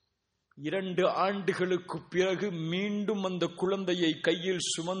 2 ஆண்டுகளுக்கு பிறகு மீண்டும் அந்த குழந்தையை கையில்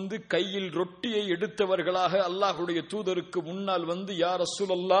சுமந்து கையில் ரொட்டியை எடுத்தவர்களாக அல்லாஹ்வுடைய தூதருக்கு முன்னால் வந்து, யா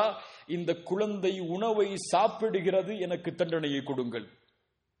ரசூலல்லாஹ், இந்த குழந்தை உணவை சாப்பிடுகிறது, எனக்கு தண்டனையை கொடுங்கள்.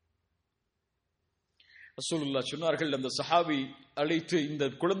 ரசூலுல்லாஹ் சொன்னார்கள், அந்த சஹாபி அழைத்து, இந்த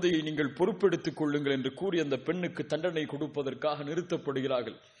குழந்தையை நீங்கள் பொறுப்பெடுத்துக் கொள்ளுங்கள் என்று கூறி அந்த பெண்ணுக்கு தண்டனை கொடுப்பதற்காக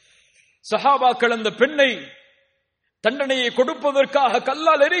நிறுத்தப்படுகிறார்கள். சஹாபாக்கள் அந்த பெண்ணை தண்டனையை கொடுப்பதற்காக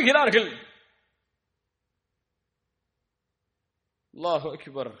கல்லால் எறிகிறார்கள். அல்லாஹு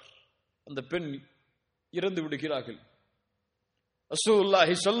அக்பர். அந்த பெண் இறந்து விடுகிறார்கள்.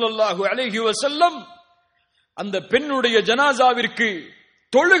 ரசூலுல்லாஹி ஸல்லல்லாஹு அலைஹி வஸல்லம் அந்த பெண்ணுடைய ஜனாசாவிற்கு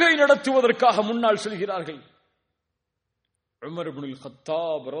தொழுகை நடத்துவதற்காக முன்னால் செல்கிறார்கள். உமர் இப்னுல்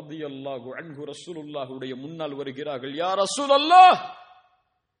கத்தாப் ரலியல்லாஹு அன்ஹு ரசூலுல்லாஹுடைய முன்னால் வருகிறார்கள். யா ரசூலல்லாஹ்,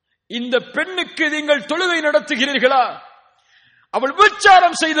 இந்த பெண்ணுக்கு நீங்கள் தொழுகை நடத்துகிறீர்களா? அவள்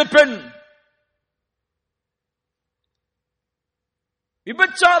விபச்சாரம் செய்த பெண்.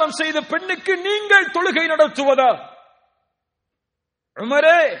 விபச்சாரம் செய்த பெண்ணுக்கு நீங்கள் தொழுகை நடத்துவதா?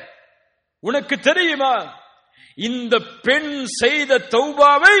 உமரே, உனக்கு தெரியுமா, இந்த பெண் செய்த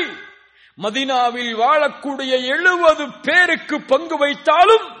தௌபாவை மதீனாவில் வாழக்கூடிய 70 பேருக்கு பங்கு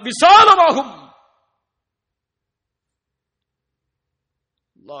வைத்தாலும் விசாலமாகும்.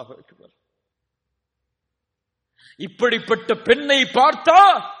 அல்லாஹு அக்பர். இப்படிப்பட்ட பெண்ணை பார்த்தா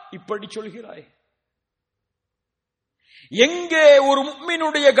இப்படி சொல்கிறாய்? எங்கே ஒரு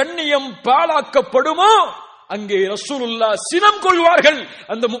முஃமினுடைய கண்ணியம் பாழாக்கப்படுமோ அங்கே ரசூலுல்லாஹ் சினம் கொள்வார்கள்,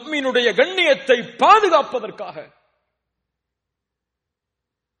 அந்த முஃமினுடைய கண்ணியத்தை பாதுகாப்பதற்காக.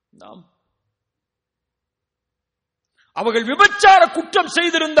 நாம் அவர்கள் விபச்சார குற்றம்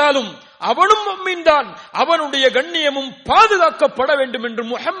செய்திருந்தாலும் அவனும் முஃமின் தான், அவனுடைய கண்ணியமும் பாதுகாக்கப்பட வேண்டும் என்று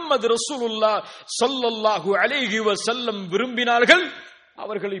முஹம்மது ரசூலுல்லாஹ் ஸல்லல்லாஹு அலைஹி வஸல்லம் விரும்பினார்கள்.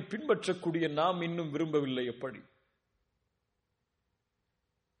 அவர்களை பின்பற்றக்கூடிய நாம் இன்னும் விரும்பவில்லை. எப்படி?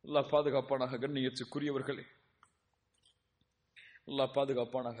 அல்லாஹ் பாதுகாப்பானாக. கண்ணியத்துக்குரியவர்களே, அல்லாஹ்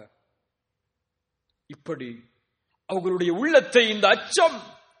பாதுகாப்பானாக. இப்படி அவர்களுடைய உள்ளத்தை இந்த அச்சம்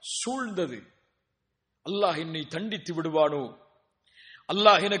சூழ்ந்தது. அல்லாஹ் என்னை தண்டித்து விடுவானோ,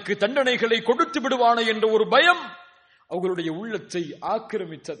 அல்லாஹ் எனக்கு தண்டனைகளை கொடுத்து விடுவானோ என்ற ஒரு பயம் அவர்களுடைய உள்ளத்தை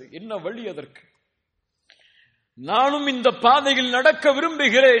ஆக்கிரமித்தது. என்ன வழி அதற்கு? நானும் இந்த பாதையில் நடக்க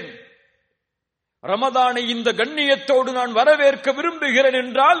விரும்புகிறேன், ரமதானை இந்த கண்ணியத்தோடு நான் வரவேற்க விரும்புகிறேன்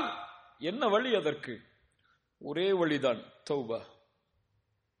என்றால் என்ன வழி அதற்கு? ஒரே வழிதான், தௌபா.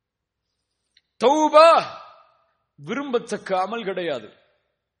 தௌபா விரும்பத்தக்க அமல் கிடையாது.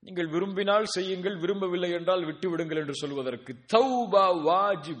 நீங்கள் விரும்பினால் செய்யுங்கள், விரும்பவில்லை என்றால் விட்டு விடுங்கள் என்று சொல்வதற்கு. தௌபா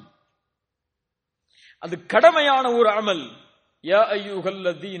வாஜிப், அது கடமையான ஒரு அமல். யா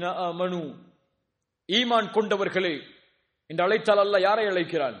அய்யுஹல்லதீன ஆமனு, ஈமான் கொண்டவர்களே என்று அழைத்தால் அல்லாஹ் யாரை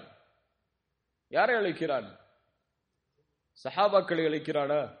அழைக்கிறான்? யாரை அழைக்கிறான்? சஹாபாக்களை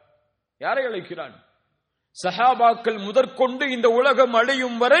அழைக்கிறானா? யாரை அழைக்கிறான்? சஹாபாக்கள் முதற்கொண்டு இந்த உலகம்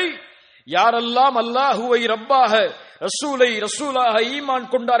அழியும் வரை யாரெல்லாம் அல்லாஹுவை ரப்பாக, ரசூலை ரசூலாக ஈமான்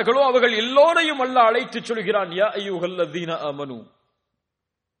கொண்டார்களோ அவர்கள் எல்லோரையும் அல்லாஹ் அழைத்து சொல்கிறான், யா அய்யுஹல்லதீன ஆமனு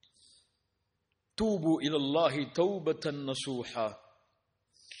தூபு இலல்லாஹி தௌபத்தன் நசூஹா.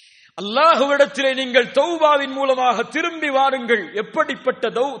 அல்லாஹ்விடத்திலே நீங்கள் தௌபாவின் மூலமாக திரும்பி வாருங்கள். எப்படிப்பட்ட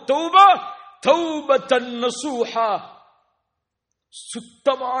தௌபா? தௌபத்தன் நசூஹா,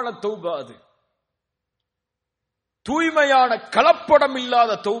 சுத்தமான தௌபா அது, தூய்மையான கலப்படம்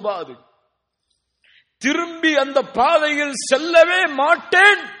இல்லாத தௌபா அது. திரும்பி அந்த பாதையில் செல்லவே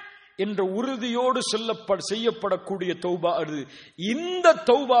மாட்டேன் என்ற உறுதியோடு செய்யப்படக்கூடிய தௌபா அது. இந்த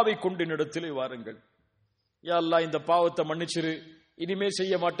தௌபாவை கொண்டு இடத்திலே வாருங்கள். யா அல்லாஹ், இந்த பாவத்தை மன்னிச்சிரு, இனிமே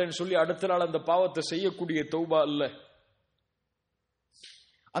செய்ய மாட்டேன்னு சொல்லி அடுத்த நாள் அந்த பாவத்தை செய்யக்கூடிய தௌபா அல்ல.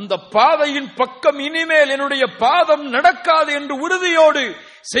 அந்த பாதையின் பக்கம் இனிமேல் என்னுடைய பாதம் நடக்காது என்று உறுதியோடு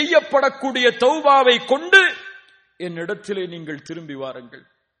செய்யப்படக்கூடிய தௌபாவை கொண்டு என்னிடத்திலே நீங்கள் திரும்பி வாருங்கள்.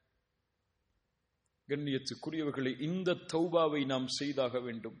 கண்ணியத்துக்குரியவர்களே, இந்த தௌபாவை நாம் செய்தாக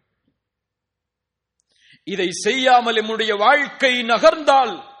வேண்டும். இதை செய்யாமல் நம்முடைய வாழ்க்கை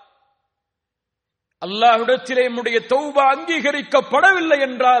நகர்ந்தால், அல்லாஹ்விடத்திலே நம்முடைய தௌபா அங்கீகரிக்கப்படவில்லை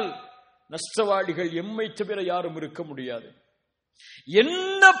என்றால் நஷ்டவாளிகள் எம்மை தவிர யாரும் இருக்க முடியாது.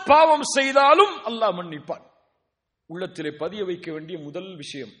 என்ன பாவம் செய்தாலும் அல்லாஹ் மன்னிப்பான். உள்ளத்திலே பதிய வைக்க வேண்டிய முதல்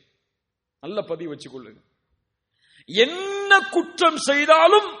விஷயம், நல்ல பதிய வச்சுக் கொள்ளுங்க. என்ன குற்றம்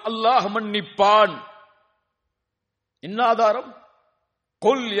செய்தாலும் அல்லாஹ் மன்னிப்பான். என்ன ஆதாரம்?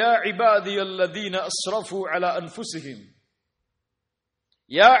 குல் யா இபாதியல்லதீன அஸ்ரஃபு அலா அன்ஃபுஸிஹிம்,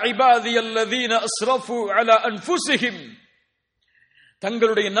 யா இபாதியல்லதீன அஸ்ரஃபு அலா அன்ஃபுஸிஹிம்,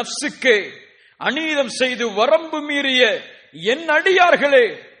 தங்களுடைய நஃப்ஸுக்கு அநீதம் செய்து வரம்பு மீறிய என் அடியார்களே,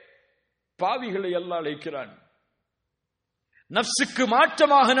 பாவிகளை அல்லாஹ் அழைக்கிறான். நஃப்ஸுக்கு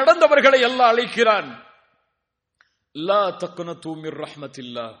மாற்றமாக நடந்தவர்களை அல்லாஹ் அழைக்கிறான். லா தக்னது மிர்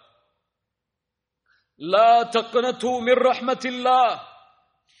ரஹ்மத்தில்லாஹ், லா தக்னது மிர் ரஹ்மத்தில்லாஹ்,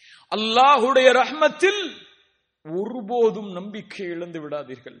 அல்லாஹ்வுடைய ரஹ்மத்தில் ஒருபோதும் நம்பிக்கை இழந்து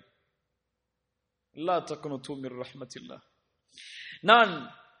விடாதீர்கள். லா தக்னது மிர் ரஹ்மத்தில்லாஹ். நான்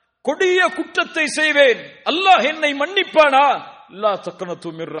கொடிய குற்றத்தை செய்வேன், அல்லாஹ் என்னை மன்னிப்பானா? லா தக்னது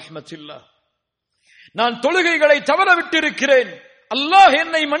மிர் ரஹ்மத்தில்லாஹ். நான் தொழுகைகளை தவற விட்டிருக்கிறேன், அல்லாஹ்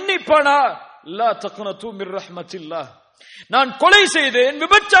என்னை மன்னிப்பானா? லா தக்னது மிர் ரஹ்மத்தில்லாஹ். நான் கொலை செய்தேன்,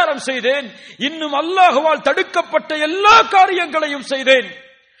 விபச்சாரம் செய்தேன், இன்னும் அல்லாஹ்வால் தடுக்கப்பட்ட எல்லா காரியங்களையும் செய்தேன்,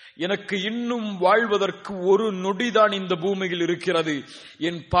 எனக்கு இன்னும் வாழ்வதற்கு ஒரு நொடிதான் இந்த பூமியில் இருக்கிறது,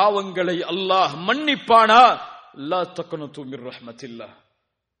 என் பாவங்களை அல்லாஹ் மன்னிப்பானா? லா தக்னது மிர் ரஹ்மத்தில்லாஹ்.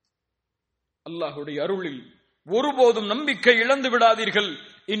 அல்லாஹ்வுடைய அருளில் ஒருபோதும் நம்பிக்கை இழந்து விடாதீர்கள்.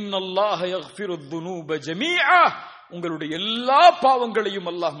 இன்னல்லாஹ யக்ஃபிரு ذுனூப ஜமீஆ, உங்களுடைய எல்லா பாவங்களையும்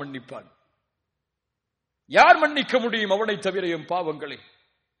அல்லாஹ் மன்னிப்பான். யார் மன்னிக்க முடியும் அவனை தவிர என் பாவங்களை?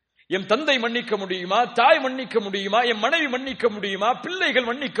 என் தந்தை மன்னிக்க முடியுமா? தாய் மன்னிக்க முடியுமா? என் மனைவி மன்னிக்க முடியுமா? பிள்ளைகள்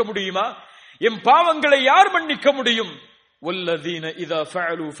மன்னிக்க முடியுமா? என் பாவங்களை யார் மன்னிக்க முடியும்? வல்லதீன இதா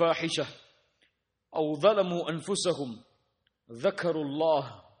ஃபஅலு ஃபாஹிஷா அவ் ظلموا انفسهم ذكروا الله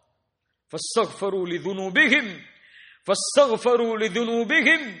فاستغفروا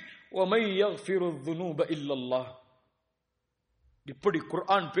لذنوبهم ومن يغفر الذنوب الا الله. இப்படி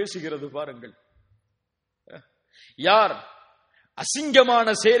குர்ஆன் பேசுகிறது பாருங்கள். யார் அசிங்கமான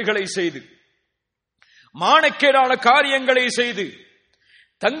செயல்களை செய்து, மானக்கேடான காரியங்களை செய்து,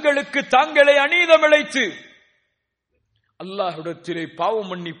 தங்களுக்கு தாங்களே அநீதம் இழைத்து அல்லாஹ்விடத்திலே பாவ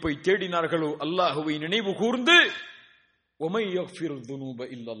மன்னிப்பை தேடினார்களோ, அல்லாஹ்வை நினைவு கூர்ந்து وَمَن يَغْفِرُ الذُّنُوبَ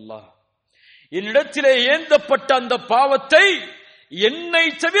إِلَّا اللَّهُ, என்னிடத்திலே ஏந்தப்பட்ட அந்த பாவத்தை என்னை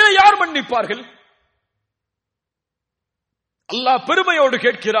தவிர யார் மன்னிப்பார்கள்? அல்லாஹ் பெருமையோடு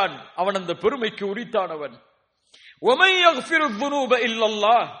கேட்கிறான். அவன் அந்த பெருமைக்கு உரித்தானவன். وَمَن يَغْفِرُ الذُّنُوبَ إِلَّا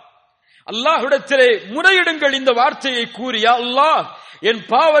اللَّهُ, அல்லாஹ்விடத்திலே முறையிடுங்கள் இந்த வார்த்தையை கூறி, யா அல்லாஹ், என்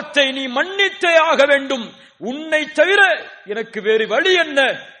பாவத்தை நீ மன்னித்தே ஆக வேண்டும், உன்னை தவிர எனக்கு வேறு வழி என்ன?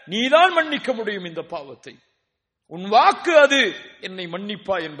 நீதான் மன்னிக்க முடியும் இந்த பாவத்தை, உன் வாக்கு அது, என்னை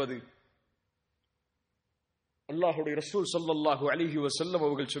மன்னிப்பா என்பது. அல்லாஹ்வுடைய ரசூல் ஸல்லல்லாஹு அலைஹி வஸல்லம்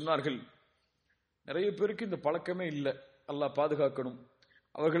அவர்கள் சொன்னார்கள், நிறைய பேருக்கு இந்த பழக்கமே இல்லை, அல்லாஹ் பாதுகாக்கணும்.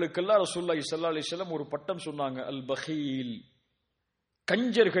 அவர்களுக்கெல்லாம் ரசூலுல்லாஹி ஸல்லல்லாஹு அலைஹி வஸல்லம் ஒரு பட்டம் சொன்னாங்க, அல் பகீல்.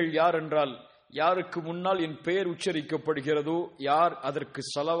 கஞ்சர்கள் யார் என்றால், யாருக்கு முன்னால் என் பெயர் உச்சரிக்கப்படுகிறதோ, யார் அதற்கு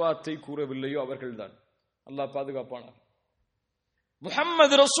ஸலவாத்தை கூறவில்லையோ அவர்கள்தான். அல்லாஹ் பாதுகாப்பானார்.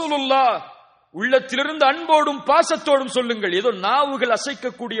 முஹம்மது ரசூலுல்லாஹ், உள்ளத்திலிருந்து அன்போடும் பாசத்தோடும் சொல்லுங்கள். ஏதோ நாவுகள்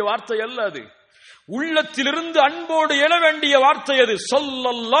அசைக்கக்கூடிய வார்த்தை அல்ல அது, உள்ளத்திலிருந்து அன்போடு எழ வேண்டிய வார்த்தை அது.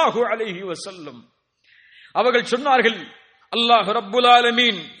 ஸல்லல்லாஹு அலைஹி வஸல்லம் அவர்கள் சொன்னார்கள், அல்லாஹ் ரப்புல்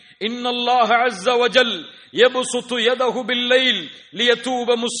ஆலமீன் இன்னல்லாஹ அஸ்ஸ வஜல் யப்சுத்து யதஹு பில்லைல் லியதூப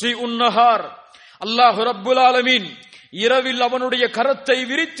முஸ்ஸிஉன் நஹார். அல்லாஹ் ரப்புல் ஆலமீன் இரவில் அவனுடைய கரத்தை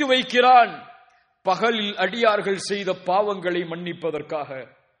விரித்து வைக்கிறான், பகலில் அடியார்கள் செய்த பாவங்களை மன்னிப்பதற்காக.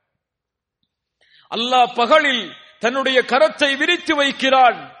 அல்லாஹ் பகலில் தன்னுடைய கரத்தை விரித்து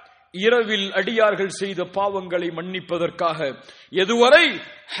வைக்கிறான், இரவில் அடியார்கள் செய்த பாவங்களை மன்னிப்பதற்காக. எதுவரை?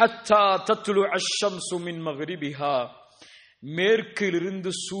 ஹத்தா தத்லு அஷம்சு மின் மக்ரிபிஹா, மேற்கிலிருந்து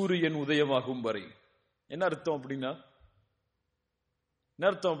சூரியன் உதயமாகும் வரை. என்ன அர்த்தம் அப்படின்னா? என்ன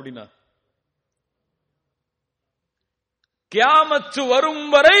அர்த்தம் அப்படின்னா, கியாமத்து வரும்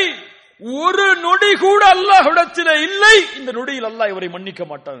வரை ஒரு நொடி கூட அல்லாஹ்விடத்திலே இல்லை, இந்த நொடியில் அல்லாஹ் இவரை மன்னிக்க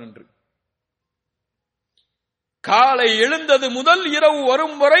மாட்டான் என்று. காலை எழுந்தது முதல் இரவு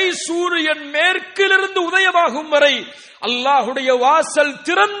வரும் வரை, சூரியன் மேற்கிலிருந்து உதயமாகும் வரை அல்லாஹ்வுடைய வாசல்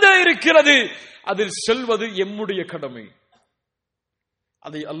திறந்தே இருக்கிறது. அதில் செல்வது எம்முடைய கடமை.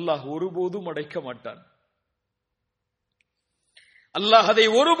 அதை அல்லாஹ் ஒருபோதும் அடைக்க மாட்டான். அல்லாஹ் அதை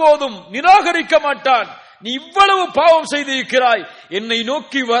ஒருபோதும் நிராகரிக்க மாட்டான். நீ இவ்வளவு பாவம் செய்திருக்கிறாய், என்னை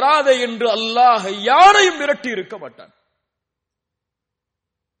நோக்கி வராதே என்று அல்லாஹ் யாரையும் மிரட்டி இருக்க மாட்டான்.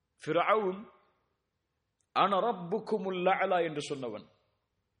 ஃபிரௌன் அன ரப்புக்குமுல் அலா என்று சொன்னவன்,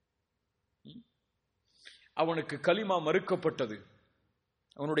 அவனுக்கு கலிமா மறுக்கப்பட்டது,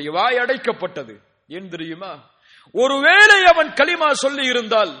 அவனுடைய வாய் அடைக்கப்பட்டது. ஏன் தெரியுமா? ஒருவேளை அவன் கலிமா சொல்லி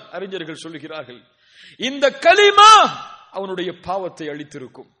இருந்தால், அறிஞர்கள் சொல்லுகிறார்கள், இந்த கலிமா அவனுடைய பாவத்தை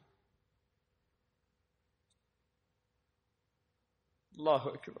அழித்திருக்கும். அல்லாஹ்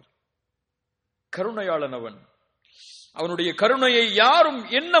அக்பர். கருணையாளன் அவன், அவனுடைய கருணையை யாரும்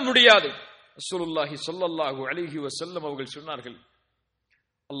எண்ண முடியாது. ரசூலுல்லாஹி ஸல்லல்லாஹு அலைஹி வஸல்லம் அவர்கள் சொன்னார்கள்,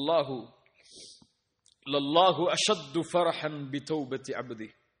 லல்லாஹு அஷத்து ஃபரஹன் பிதௌபத்தி அப்தி.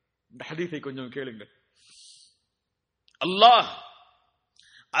 இந்த ஹதீஸை கொஞ்சம் கேளுங்கள். அல்லாஹ்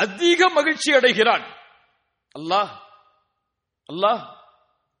அதிக மகிழ்ச்சி அடைகிறான். அல்லாஹ்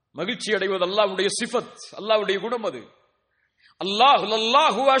மகிழ்ச்சி அடைவது அல்லாஹ்வுடைய சிஃபத், அல்லாஹ்வுடைய குணம் அது.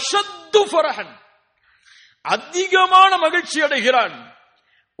 லல்லாஹு அஷத்து ஃபரஹன், அதிகமான மகிழ்ச்சி அடைகிறான்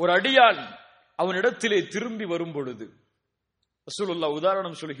ஒரு அடியான் அவனிடத்திலே திரும்பி வரும் பொழுது. ரசூலுல்லாஹ்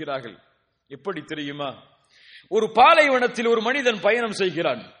உதாரணம் சொல்கிறார்கள். எப்படி தெரியுமா? ஒரு பாலைவனத்தில் ஒரு மனிதன் பயணம்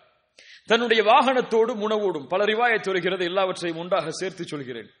செய்கிறான், தன்னுடைய வாகனத்தோடும் உணவோடும். பல ரிவாயத் வருகிறது, எல்லாவற்றையும் ஒன்றாக சேர்த்து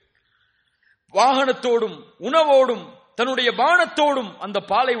சொல்கிறேன். வாகனத்தோடும் உணவோடும் தன்னுடைய பானத்தோடும் அந்த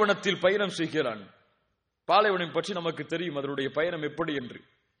பாலைவனத்தில் பயணம் செய்கிறான். பாலைவனம் பற்றி நமக்கு தெரியும், அதனுடைய பயணம் எப்படி என்று.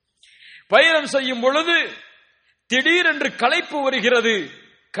 பயணம் செய்யும் பொழுது திடீரென்று களைப்பு வருகிறது.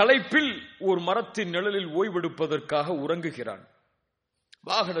 களைப்பில் ஒரு மரத்தின் நிழலில் ஓய்வெடுப்பதற்காக உறங்குகிறான்.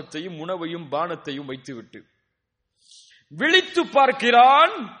 வாகனத்தையும் உணவையும் பானத்தையும் வைத்துவிட்டு விழித்து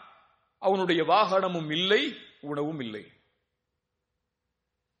பார்க்கிறான். அவனுடைய வாகனமும் இல்லை, உணவும் இல்லை.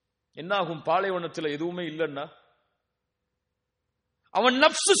 என்னாகும்? பாலைவனத்தில் எதுவுமே இல்லைன்னா அவன்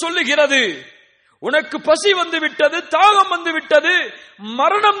நப்சு சொல்லுகிறது, உனக்கு பசி வந்து விட்டது, தாகம் வந்து விட்டது,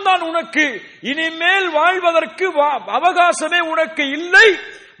 மரணம் தான் உனக்கு, இனிமேல் வாழ்வதற்கு அவகாசமே உனக்கு இல்லை,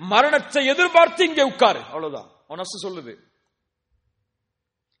 மரணத்தை எதிர்பார்த்து இங்கே உட்காரு. அவ்வளவுதான் அவன் நப்சு சொல்லுது.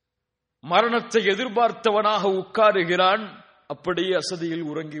 மரணத்தை எதிர்பார்த்தவனாக உட்காருகிறான், அப்படியே அசதியில்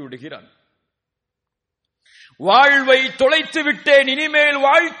உறங்கி விடுகிறான். வாழ்வை தொலைத்து விட்டேன், இனிமேல்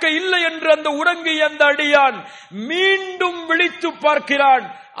வாழ்க்கை இல்லை என்று அந்த உறங்கிய அந்த அடியான் மீண்டும் விழித்து பார்க்கிறான்.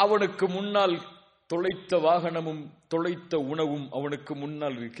 அவனுக்கு முன்னால் தொலைத்த வாகனமும் தொலைத்த உணவும் அவனுக்கு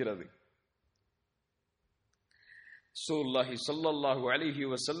முன்னால் இருக்கிறது. ரசூலுல்லாஹி ஸல்லல்லாஹு அலைஹி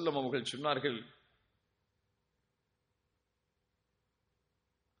வஸல்லம் அவர்கள் சொன்னார்கள்,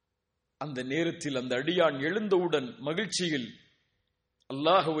 அந்த நேரத்தில் அந்த அடியான் எழுந்தவுடன் மகிழ்ச்சியில்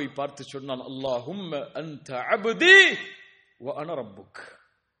அல்லாஹுவை பார்த்து சொன்னான், அல்லாஹும்ம அன்த அப்தி வ அன ரப்புக்.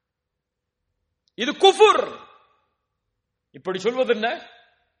 இது குஃபுர். இப்படி சொல்வது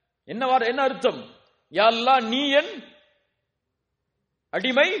என்ன அர்த்தம்? யா அல்லாஹ், நீ என்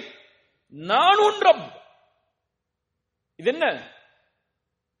அடிமை, நான் உன் ரப். இது என்ன?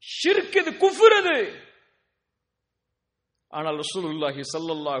 ஷிர்க், இது குஃபுர். அது ஆனால் ரசூலுல்லாஹி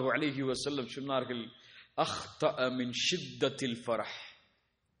ஸல்லல்லாஹு அலைஹி வஸல்லம் சொன்னார்கள், அக்தஅ மின் ஷித்தத்தில் ஃபரஹ்.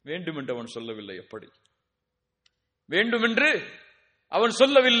 வேண்டுமென்று அவன் சொல்லவில்லை. எப்படி வேண்டுமென்று அவன்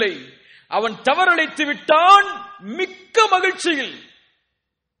சொல்லவில்லை, அவன் தவறளித்து விட்டான். மிக்க மகிழ்ச்சியில்,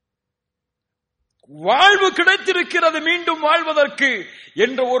 வாழ்வு கிடைத்திருக்கிறது மீண்டும் வாழ்வதற்கு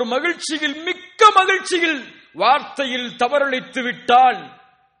என்ற ஒரு மகிழ்ச்சியில், மிக்க மகிழ்ச்சியில் வார்த்தையில் தவறளித்து விட்டான்.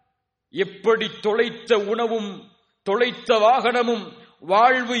 எப்படி தொலைத்த உணவும் தொலைத்த வாகனமும்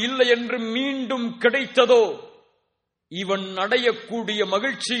வாழ்வு இல்லை என்று மீண்டும் கிடைத்ததோ, இவன் அடையக்கூடிய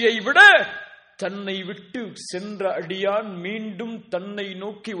மகிழ்ச்சியை விட தன்னை விட்டு சென்ற அடியான் மீண்டும் தன்னை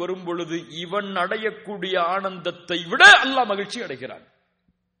நோக்கி வரும் பொழுது இவன் அடையக்கூடிய ஆனந்தத்தை விட அல்லாஹ் மகிழ்ச்சி அடைகிறான்.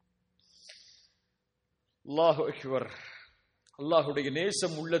 அல்லாஹு அக்பர். அல்லாஹுடைய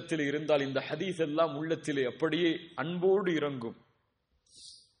நேசம் உள்ளத்தில் இருந்தால் இந்த ஹதீஸ் எல்லாம் உள்ளத்திலே அப்படியே அன்போடு இறங்கும்.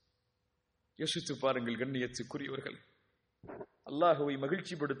 யோசித்து பாருங்கள் கண்ணியத்துக்குரியவர்கள், அல்லாஹுவை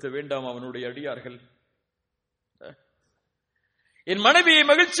மகிழ்ச்சிப்படுத்த வேண்டாம் அவனுடைய அடியார்கள்? என் மனைவியை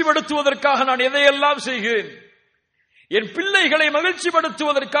மகிழ்ச்சிப்படுத்துவதற்காக நான் எதையெல்லாம் செய்கிறேன், என் பிள்ளைகளை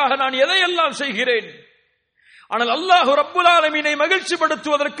மகிழ்ச்சிப்படுத்துவதற்காக நான் எதையெல்லாம் செய்கிறேன். ஆனால் அல்லாஹ் ரப்புல் ஆலமீனை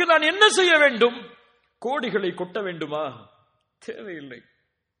மகிழ்ச்சிப்படுத்துவதற்கு நான் என்ன செய்ய வேண்டும்? கோடிகளை கொட்ட வேண்டுமா? தேவையில்லை.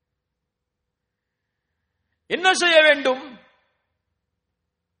 என்ன செய்ய வேண்டும்?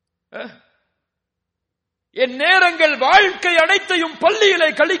 என் நேரங்கள், வாழ்க்கை அனைத்தையும் பள்ளியிலே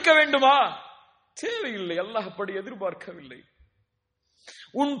கழிக்க வேண்டுமா? தேவையில்லை. அல்லாஹ் அப்படி எதிர்பார்க்கவில்லை.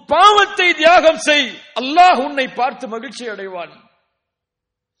 உன் பாவத்தை தியாகம் செய், அல்லாஹ் உன்னை பார்த்து மகிழ்ச்சி அடைவான்.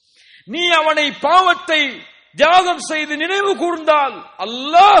 நீ அவனை பாவத்தை தியாகம் செய்து நினைவு கூர்ந்தால்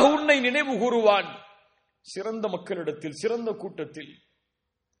அல்லாஹ் உன்னை நினைவு கூறுவான். சிறந்த மக்களிடத்தில், சிறந்த கூட்டத்தில்.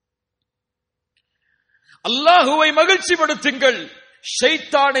 அல்லாஹுவை மகிழ்ச்சிப்படுத்துங்கள்,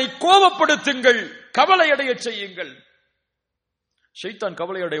 ஷைத்தானை கோபப்படுத்துங்கள், கவலையடைய செய்யுங்கள். ஷைத்தான்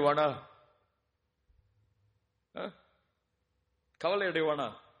கவலை அடைவானா? கவலை அடைவானா?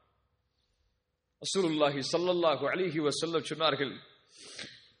 ரசூலுல்லாஹி ஸல்லல்லாஹு அலைஹி வஸல்லம் சொன்னார்கள்,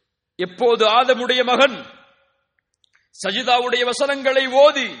 எப்போது ஆதமுடைய மகன் சஜிதாவுடைய வசனங்களை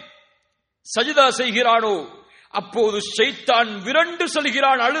ஓதி சஜிதா செய்கிறானோ அப்போது ஷைத்தான் விரண்டு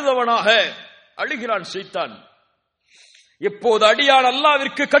செல்கிறான், அழுதவனாக அழுகிறான் ஷைத்தான். எப்போது அடியான்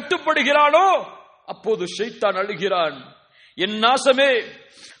அல்லாஹ்விற்கு கட்டுப்படுகிறானோ அப்போது ஷைத்தான் அழுகிறான். என் நாசமே,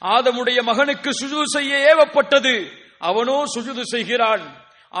 ஆதமுடைய மகனுக்கு சுஜூது செய்ய ஏவப்பட்டது, அவனோ சுஜூது செய்கிறான்.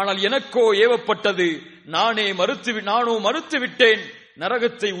 ஆனால் எனக்கோ ஏவப்பட்டது, நானோ மறுத்து விட்டேன்,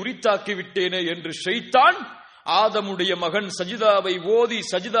 நரகத்தை உரித்தாக்கி விட்டேனே என்று ஷைத்தான் ஆதமுடைய மகன் சஜிதாவை ஓதி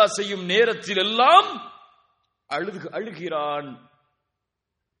சஜிதா செய்யும் நேரத்தில் எல்லாம் அழுகிறான்.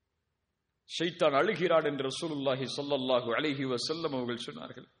 ஷைத்தான் அழுகிறான் என்று ரசூலுல்லாஹி ஸல்லல்லாஹு அலைஹி வஸல்லம் அவர்கள்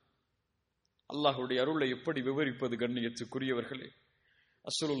சொன்னார்கள். அல்லாஹ்வுடைய அருளை எப்படி விவரிப்பது கண்ணியத்துக்குரியவர்களே?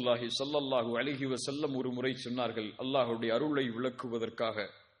 ரசூலுல்லாஹி ஸல்லல்லாஹு அலைஹி வஸல்லம் ஒரு முறை சொன்னார்கள், அல்லாஹ்வுடைய அருளை விளக்குவதற்காக.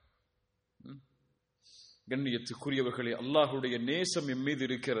 கண்ணியத்துக்குரியவர்களே, அல்லாஹ்வுடைய நேசம் எம் மீது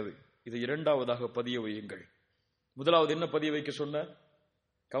இருக்கிறது. இதை இரண்டாவதாக பதிய வையுங்கள். முதலாவது என்ன பதிய வைக்க சொன்ன?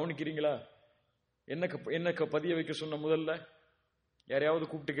 கவனிக்கிறீங்களா? என்ன பதிய வைக்க சொன்ன? முதல்ல யாரையாவது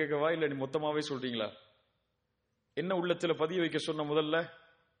கூப்பிட்டு கேட்கவா, இல்ல நீ மொத்தமாவே சொல்றீங்களா? என்ன உள்ளத்துல பதிய வைக்க சொன்ன? முதல்ல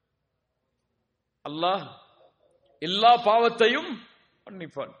அல்லாஹ் எல்லா பாவத்தையும்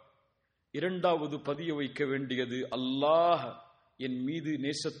மன்னிப்பான். இரண்டாவது பதிய வைக்க வேண்டியது, அல்லாஹ் என் மீது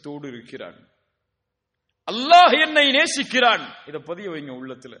நேசத்தோடு இருக்கிறான், அல்லாஹ் என்னை நேசிக்கிறான். இதை பதிய வைங்க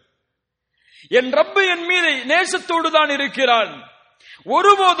உள்ளத்துல. என் ரப்பு என் மீது நேசத்தோடு தான் இருக்கிறான்.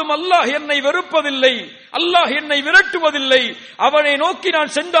 ஒருபோதும் அல்லாஹ் என்னை வெறுப்பதில்லை, அல்லாஹ் என்னை விரட்டுவதில்லை. அவனை நோக்கி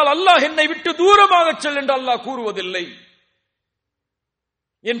நான் சென்றால் அல்லாஹ் என்னை விட்டு தூரமாக செல் என்று அல்லாஹ் கூறுவதில்லை.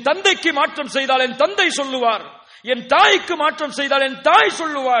 என் தந்தைக்கு மாற்றம் செய்தால் என் தந்தை சொல்லுவார், என் தாய்க்கு மாற்றம் செய்தால் என் தாய்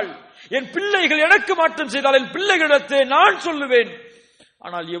சொல்லுவாள், என் பிள்ளைகள் எனக்கு மாற்றம் செய்தால் என் பிள்ளைகளிடத்தே நான் சொல்லுவேன்.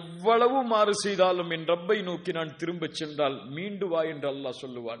 ஆனால் எவ்வளவு மாறு செய்தாலும் என் ரப்பை நோக்கி நான் திரும்ப சென்றால் மீண்டு வா என்று அல்லாஹ்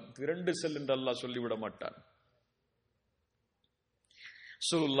சொல்லுவான், திரண்டு செல் என்று அல்லாஹ் சொல்லிவிட மாட்டான்.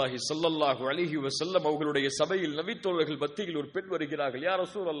 ரசூலுல்லாஹி ஸல்லல்லாஹு அலைஹி வஸல்லம் அவர்களுடைய சபையில் நபித்தோழர்கள் மத்தியில் ஒரு பெண் வருகிறார்கள். யா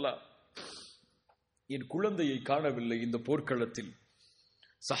ரசூலல்லாஹ், என் குழந்தையை காணவில்லை இந்த போர்க்களத்தில்.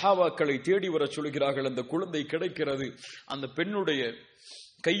 சஹாபாக்களை தேடி வர சொல்கிறார்கள். அந்த குழந்தை கிடைக்கிறது. அந்த பெண்ணுடைய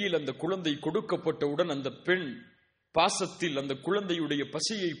கையில் அந்த குழந்தை கொடுக்கப்பட்டவுடன் அந்த பெண் பாசத்தில் அந்த குழந்தையுடைய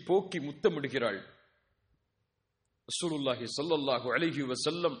பசியை போக்கி முத்தமிடுகிறாள். ரசூலுல்லாஹி ஸல்லல்லாஹு அலைஹி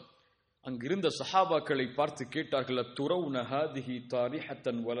வஸல்லம் அங்கிருந்த சஹாபாக்களை பார்த்து கேட்டார்கள், அத்துரவுன ஹாதிஹி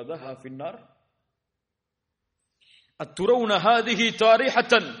தாரிஹத்தன் வலதஹா ஃபின்னார், அத்துரவுன ஹாதிஹி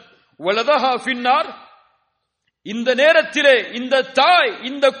தாரிஹத்தன் வலதஹா ஃபின்னார். இந்த நேரத்திலே இந்த தாய்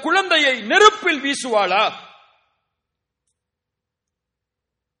இந்த குழந்தையை நெருப்பில் வீசுவாளா?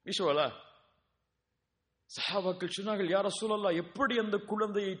 சஹாபாக்கள் சொன்னார்கள், யா ரசூலல்லாஹ், எப்படி அந்த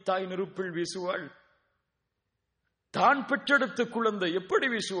குழந்தையை தாய் நெருப்பில் வீசுவாள்? தான் பெற்றெடுத்த குழந்தை எப்படி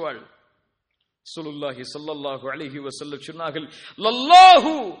வீசுவாள்? ரசூலுல்லாஹி ஸல்லல்லாஹு அலைஹி வஸல்லம் சொன்னார்கள்,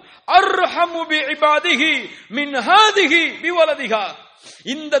 லல்லாஹு அர்ஹமு பிஇபாதிஹி மின் ஹாதிஹி பிவலதிஹா.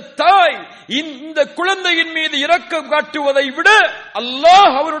 இந்த தாய் இந்த குழந்தையின் மீது இரக்கம் காட்டுவதை விட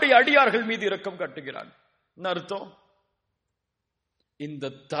அல்லாஹ் அவருடைய அடியார்கள் மீது இரக்கம் காட்டுகிறான். என்ன அர்த்தம்? இந்த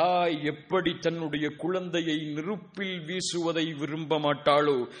தாய் எப்படி தன்னுடைய குழந்தையை நெருப்பில் வீசுவதை விரும்ப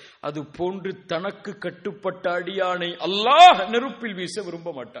மாட்டாளோ அது போன்று தனக்கு கட்டுப்பட்ட அடியானை அல்லாஹ் நெருப்பில் வீச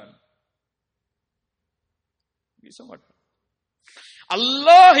விரும்ப மாட்டான், வீச மாட்டான்.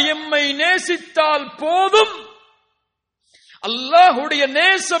 அல்லாஹ் எம்மை நேசித்தால் போதும், அல்லாஹுடைய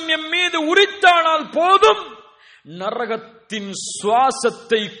நேசம் எம் மீது உரித்தானால் போதும், நரகத்தின்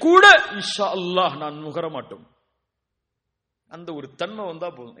சுவாசத்தை கூட இன்ஷா அல்லாஹ் நான் நுகர மாட்டோம். அந்த ஒரு தன்மை வந்தா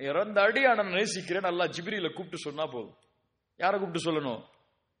போதும். இறந்த அடியான நேசிக்கிறேன் அல்லாஹ் ஜிப்ரீல கூப்பிட்டு சொன்னா போதும். யாரை கூப்பிட்டு சொல்லணும்?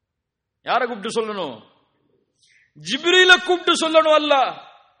 யாரை கூப்பிட்டு சொல்லணும்? ஜிப்ரீல கூப்பிட்டு சொல்லணும்.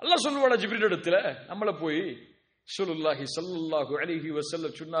 அல்லாஹ் சொல்லுவாடா ஜிப்ரீல் இடத்துல? நம்மள போய் ரசூலுல்லாஹி ஸல்லல்லாஹு அலைஹி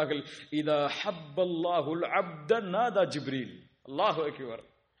வஸல்லம் சொன்னார்கள், இதா ஹப்பல்லாஹுல் அப்த நாதா ஜிப்ரீல். அல்லாஹு அக்பர்.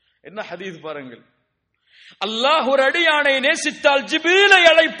 என்ன ஹதீஸ் பாருங்கள். அல்லாஹ் ஒரு அடியானை நேசித்தால் ஜிப்ரீலை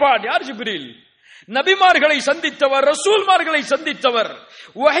அழைப்பான். யார் ஜிப்ரீல்? நபிமார்களை சந்தித்தவர், ரசூல்மார்களை சந்தித்தவர்,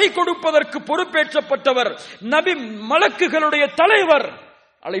 வஹி கொடுப்பதற்கு பொறுப்பேற்றப்பட்டவர், நபி மலக்குகளுடைய தலைவர்.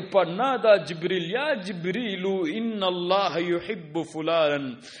 அழைப்பான், நாதா ஜிப்ரீல், யா ஜிப்ரீலு இன்னல்லாஹ யுஹிப்பு ஃபுலான்.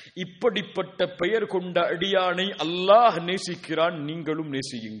 இப்படிப்பட்ட பெயர் கொண்ட அடியானை அல்லாஹ் நேசிக்கிறான், நீங்களும்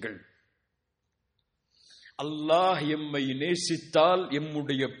நேசியுங்கள். அல்லாஹ் எம்மை நேசித்தால்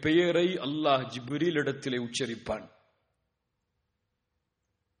எம்முடைய பெயரை அல்லாஹ் ஜிப்ரீல் இடத்திலே உச்சரிப்பான்.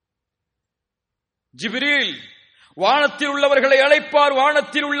 ஜிப்ரீல் வானத்தில் உள்ளவர்களை அழைப்பார்,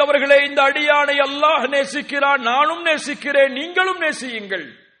 வானத்தில் உள்ளவர்களே இந்த அடியானை அல்லாஹ் நேசிக்கிறான், நானும் நேசிக்கிறேன், நீங்களும் நேசியுங்கள்.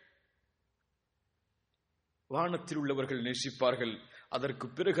 வானத்தில் உள்ளவர்கள் நேசிப்பார்கள். அதற்கு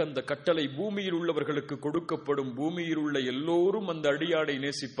பிறகு அந்த கட்டளை பூமியில் உள்ளவர்களுக்கு கொடுக்கப்படும். பூமியில் உள்ள எல்லோரும் அந்த அடியானை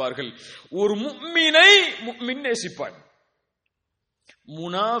நேசிப்பார்கள். ஒரு முஃமினை முஃமின் நேசிப்பான்.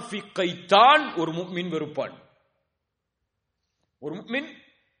 முனாஃபிக்கைத்தான் ஒரு முஃமின் வெறுப்பான். ஒரு முஃமின்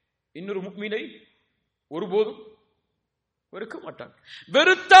இன்னொரு முஃமினை ஒருபோதும் வெறுக்க மாட்டான்.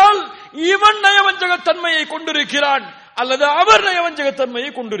 வெறுத்தால் இவன் நயவஞ்சகத்தன்மையை கொண்டிருக்கிறான் அல்லது அவர்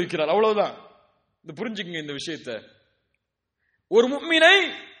நயவஞ்சகத்தன்மையை கொண்டிருக்கிறார், அவ்வளவுதான். புரிஞ்சுக்குங்க இந்த விஷயத்தை. ஒரு முஃமினை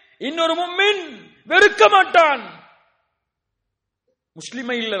இன்னொரு முஃமின் வெறுக்க மாட்டான்.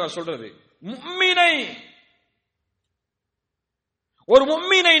 முஸ்லிமை இல்ல நான் சொல்றது, முஃமினை. ஒரு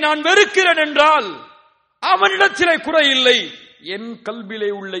முஃமினை நான் வெறுக்கிறேன் என்றால் அவனிடத்திலே குறை இல்லை, என்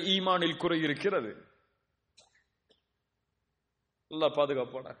கல்பிலே உள்ள ஈமானில் குறை இருக்கிறது. அல்லாஹ்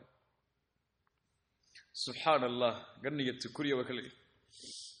பாதுகாப்பானாக. சுப்ஹானல்லாஹ். கண்ணியத்துக்குரியவர்களே,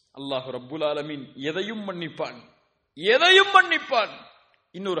 அல்லாஹ் ரப்புல் ஆலமீன் எதையும் மன்னிப்பான், எதையும் மன்னிப்பான்.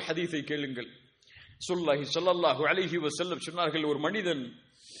 இன்னொரு ஹதீஸை கேளுங்கள். ஸல்லல்லாஹு அலைஹி வஸல்லம் சொன்னார்கள், ஒரு மனிதன்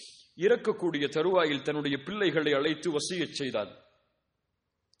இறக்கக்கூடிய தருவாயில் தன்னுடைய பிள்ளைகளை அழைத்து வசியத் செய்தான்.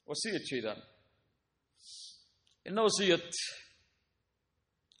 என்ன வசியத்?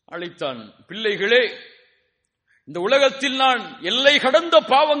 அழைத்தான், பிள்ளைகளே, இந்த உலகத்தில் நான் எல்லை கடந்த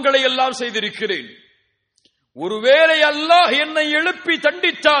பாவங்களை எல்லாம் செய்திருக்கிறேன். ஒருவேளை அல்லாஹ் என்னை எழுப்பி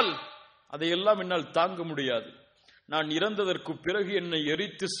தண்டித்தால் அதையெல்லாம் என்னால் தாங்க முடியாது. நான் இறந்ததற்கு பிறகு என்னை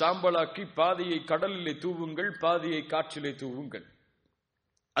எரித்து சாம்பலாக்கி பாதியை கடலிலே தூவுங்கள், பாதியை காற்றிலே தூவுங்கள்.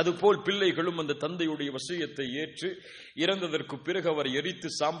 அதுபோல் பிள்ளைகளும் அந்த தந்தையுடைய வசியத்தை ஏற்று இறந்ததற்கு பிறகு அவர் எரித்து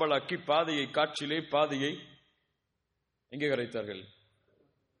சாம்பலாக்கி பாதியை காற்றிலே, பாதியை எங்கே கரைத்தார்கள்?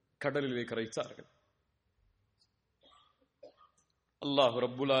 கடலிலே கரைத்தார்கள். அல்லாஹ்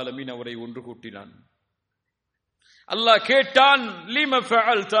ரப்புல் ஆலமீன் அவரை ஒன்று கூட்டினான். அல்லாஹ் கேட்டான், லிம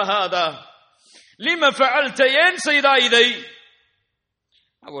ஃபஅல்த ஹாதா, லிம ஃபஅல்த, ஏன் செய்தாய் இதை?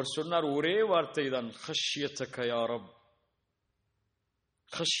 அவர் சொன்னார் ஒரே வார்த்தை தான், ஹஷ்யதக யா ரப்,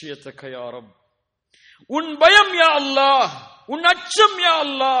 ஹஷ்யதக யா ரப். உன் பயம் யா அல்லாஹ், உன் அச்சம் யா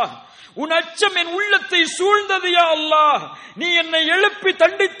அல்லாஹ், உன் அச்சம் என் உள்ளத்தை சூழ்ந்தது யா அல்லாஹ். நீ என்னை எழுப்பி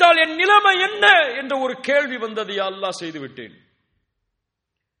தண்டித்தால் என் நிலைமை என்ன என்ற ஒரு கேள்வி வந்தது யா அல்லாஹ், செய்து விட்டேன்.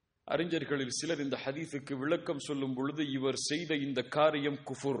 அறிஞர்களில் சிலர் இந்த ஹதீஸுக்கு விளக்கம் சொல்லும் பொழுது, இவர் செய்த இந்த காரியம்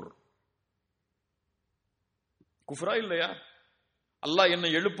குஃபுர். குஃப்ரா இல்லையா? அல்லாஹ் என்னை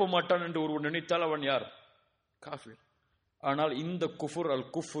எழுப்ப மாட்டான் என்று ஒருவர் நினைத்தால் அவன் யார்? காஃபிர். ஆனால் இந்த குஃபுர் அல்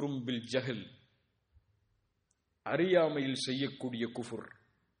குஃப்ரும் பில் ஜஹல், அறியாமையில் செய்யக்கூடிய குஃபுர்.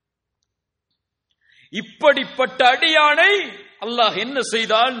 இப்படிப்பட்ட அடியானை அல்லாஹ் என்ன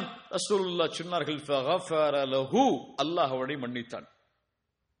செய்தான்? ரசூலுல்லாஹ் சொன்னார்கள், ஃபகஃபர லஹு, அல்லாஹ் அவனை மன்னித்தான்.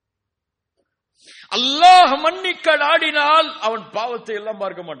 அல்லாஹ் மன்னிக்க நாடினால் அவன் பாவத்தை எல்லாம்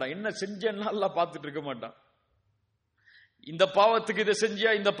பார்க்க மாட்டான். என்ன செஞ்சேன்னா அல்லாஹ் பார்த்துட்டு இருக்க மாட்டான். இந்த பாவத்துக்கு இதை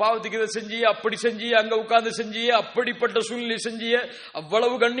செஞ்சியா, இந்த பாவத்துக்கு இதை செஞ்சிய, அப்படி செஞ்சிய, அங்க உட்கார்ந்து செஞ்சிய, அப்படிப்பட்ட சூழ்நிலை செஞ்சிய,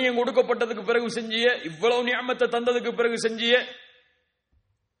 அவ்வளவு கண்ணியம் கொடுக்கப்பட்டதுக்கு பிறகு செஞ்சிய, இவ்வளவு நியமத்தை தந்ததுக்கு பிறகு செஞ்சிய,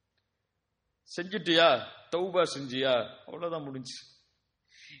 செஞ்சிட்டியா, தௌபா செஞ்சியா, அவ்வளவுதான் முடிஞ்சு.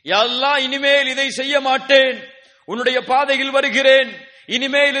 யா அல்லாஹ், இனிமேல் இதை செய்ய மாட்டேன், உன்னுடைய பாதையில் வருகிறேன்,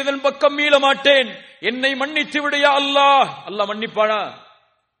 இனிமேல் இதன் பக்கம் மீள மாட்டேன், என்னை மன்னித்து விடு யா அல்லாஹ். அல்லாஹ் மன்னிப்பானா?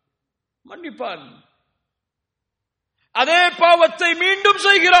 மன்னிப்பான். அதே பாவத்தை மீண்டும்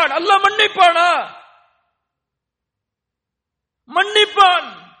செய்கிறான், அல்லாஹ் மன்னிப்பானா? மன்னிப்பான்.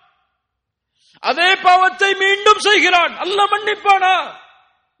 அதே பாவத்தை மீண்டும் செய்கிறான், அல்லாஹ் மன்னிப்பானா?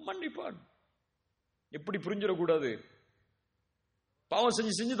 மன்னிப்பான். எப்படி புரிஞ்சிடக்கூடாது? பாவம்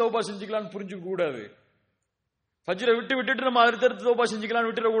செஞ்சு செஞ்சு தௌபா செஞ்சுக்கலான்னு புரிஞ்சுக்க கூடாது. ஃபஜ்ரை விட்டுட்டு நம்ம அடுத்தடுத்து தௌபா செஞ்சுக்கலான்னு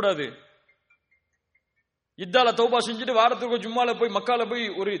விட்டுடக்கூடாது. இதால தௌபா செஞ்சுட்டு வாரத்துக்கு ஜும்மால போய் மக்கால போய்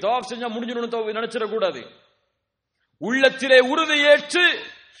ஒரு தவாப் செஞ்சா முடிஞ்சிடணும் நினைச்சிடக்கூடாது. உள்ளத்திலே உறுதி ஏற்று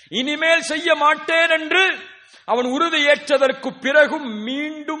இனிமேல் செய்ய மாட்டேன் என்று அவன் உறுதி ஏற்றதற்கு பிறகும்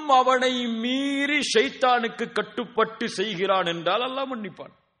மீண்டும் அவனை மீறி ஷைத்தானுக்கு கட்டுப்பட்டு செய்கிறான் என்றால் அல்லாஹ்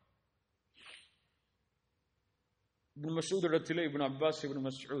மன்னிப்பான். இப்னு மஸ்ஊத் இடத்திலே இப்னு அப்பாஸ், இப்னு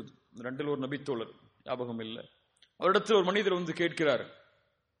மஸ்ஊத் ரெண்டில் ஒரு நபித்தோழர், ஞாபகம் இல்லை, அவரிடத்தில் ஒரு மனிதர் வந்து கேட்கிறார்,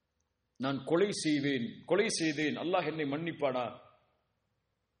 நான் கொலை செய்தேன், அல்லாஹ் என்னை மன்னிப்பானா?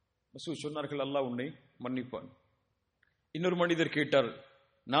 மஸ்ஊத் சொன்னார்கள், அல்லாஹ் உன்னை மன்னிப்பான். இன்னொரு மனிதர் கேட்டார்,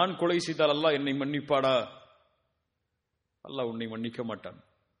 நான் கொலை செய்தால் அல்லாஹ் என்னை மன்னிப்பாடா? அல்லாஹ் உன்னை மன்னிக்க மாட்டான்.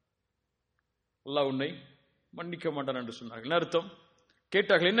 அல்லாஹ் உன்னை மன்னிக்க மாட்டான் என்று சொன்னார்கள். என்ன அர்த்தம்?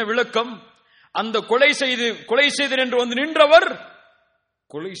 கேட்டார்கள், என்ன விளக்கம்? அந்த கொலை செய்தேன் என்று வந்து நின்றவர்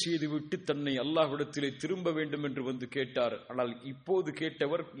கொலை செய்து விட்டு தன்னை அல்லாஹ்விடத்திலே திரும்ப வேண்டும் என்று வந்து கேட்டார். ஆனால் இப்போது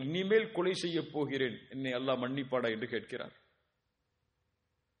கேட்டவர் இனிமேல் கொலை செய்ய போகிறேன், என்னை அல்லாஹ் மன்னிப்பாடா என்று கேட்கிறார்.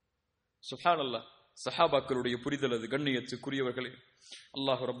 சுப்ஹானல்லாஹ். சஹாபாக்களுடைய புரிதல் அது. கண்ணியத்துக்குரியவர்களே,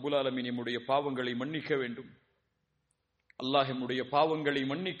 அல்லாஹ் ரப்புல் ஆலமீன் நம்முடைய பாவங்களை மன்னிக்க வேண்டும். அல்லாஹ் நம்முடைய பாவங்களை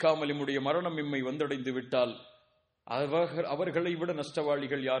மன்னிக்காமல் நம்முடைய மரணம் எம்மை வந்தடைந்து விட்டால் அவர்களை விட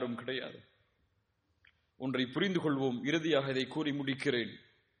நஷ்டவாளிகள் யாரும் கிடையாது. ஒன்றை புரிந்து கொள்வோம். இறுதியாக இதை கூறி முடிக்கிறேன்.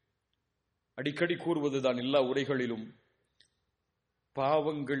 அடிக்கடி கூறுவதுதான் எல்லா உரைகளிலும்,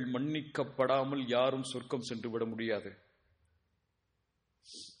 பாவங்கள் மன்னிக்கப்படாமல் யாரும் சொர்க்கம் சென்று விட முடியாது.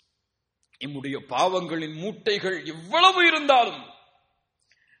 நம்முடைய பாவங்களின் மூட்டைகள் எவ்வளவு இருந்தாலும்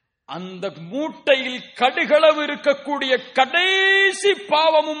அந்த மூட்டையில் கடுகளவு இருக்கக்கூடிய கடைசி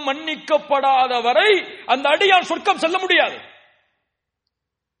பாவமும் மன்னிக்கப்படாத வரை அந்த அடியான் சொர்க்கம் செல்ல முடியாது.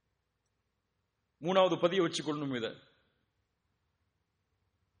 மூணாவது பதிய வச்சுக்கொள்ளணும். இத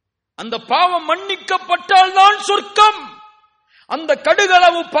அந்த பாவம் மன்னிக்கப்பட்டால் தான் சொர்க்கம். அந்த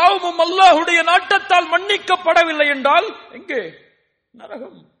கடுகளவு பாவமும் அல்லாஹ்வுடைய நாட்டத்தால் மன்னிக்கப்படவில்லை என்றால் எங்கே?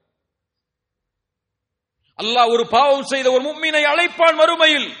 நரகம். அல்லாஹ் ஒரு பாவம் செய்த ஒரு முஃமினை அழைப்பான்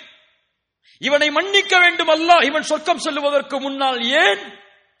மறுமையில், இவனை மன்னிக்க வேண்டும் அல்லாஹ், இவன் சொர்க்கம் செல்வதற்கு முன்னால். ஏன்?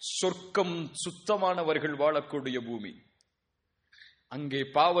 சொர்க்கம் சுத்தமானவர்கள் வாழக்கூடிய பூமி. அங்கே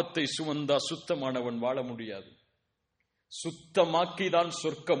பாவத்தை சுமந்தா சுத்தமானவன் வாழ முடியாது. சுத்தமாக்கிதான்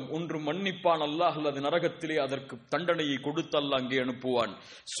சொர்க்கம். ஒன்று மன்னிப்பான் அல்லாஹ், அல்லது நரகத்திலே அதற்கு தண்டனையை கொடுத்து அல்லாஹ் அங்கே அனுப்புவான்.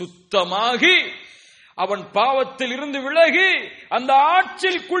 சுத்தமாகி அவன் பாவத்தில் இருந்து விலகி அந்த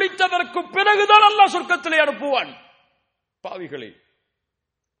ஆற்றில் குளித்ததற்கு பிறகுதான் அல்லாஹ் சொர்க்கத்திலே அனுப்புவான். பாவிகளை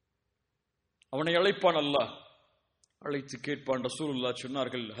அவனை அழைப்பான் அல்லாஹ். அழைத்து கேட்பான். ரசூலுல்லாஹ்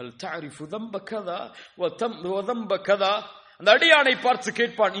சொன்னார்கள், ஹல் தஅரிஃபு தம்ப கதா வ தம்ப கதா. அந்த அடியானை பார்த்து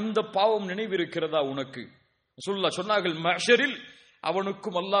கேட்பான், இந்த பாவம் நினைவிருக்கிறதா உனக்கு? ரசூலுல்லாஹ் சொன்னார்கள், மஹ்ஷரில்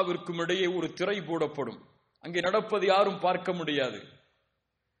அவனுக்கும் அல்லாஹ்விற்கும் இடையே ஒரு திரை போடப்படும். அங்கே நடப்பது யாரும் பார்க்க முடியாது.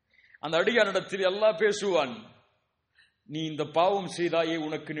 அந்த அடியானிடத்தில் அல்லாஹ் பேசுவான், நீ இந்த பாவம் செய்தாயே,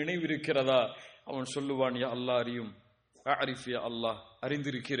 உனக்கு நினைவிருக்கிறதா? அவன் சொல்லுவான், யா அல்லாஹ் அறியும். அரிஃபியா அல்லாஹ்,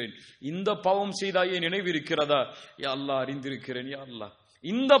 அறிந்திருக்கிறேன். இந்த பாவம் செய்தாயே நினைவிருக்கிறதா? யா அல்லாஹ் அறிந்திருக்கிறேன். யா அல்லாஹ்,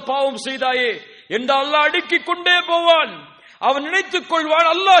 இந்த பாவம் செய்தாயே என்று அல்லாஹ் அடுக்கிக் கொண்டே போவான். அவன் நினைத்துக் கொள்வான்,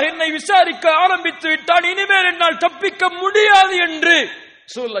 அல்லாஹ் என்னை விசாரிக்க ஆரம்பித்து விட்டான், இனிமேல் என்னால் தப்பிக்க முடியாது என்று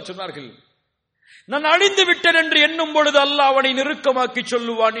ரசூலுல்லாஹ் சொன்னார்கள். நான் அழிந்து விட்டேன் என்று எண்ணும் பொழுது அல்லாஹ் அவனை நெருக்கமாக்கி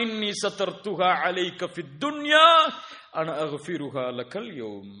சொல்லுவான், இன்னி சதர்துஹா அலைக ஃபித் துன்யா அன அக்ஃபிருஹா லகல்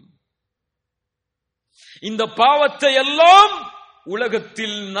யௌம். இந்த பாவத்தை எல்லாம்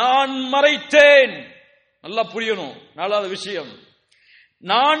உலகத்தில் நான் மறைத்தேன். நல்லா புரியணும். நாலாவது விஷயம்,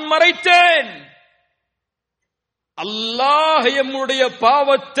 நான் மறைத்தேன். அல்லாஹ் எம்முடைய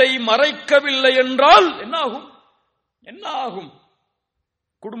பாவத்தை மறைக்கவில்லை என்றால் என்ன ஆகும்? என்ன ஆகும்?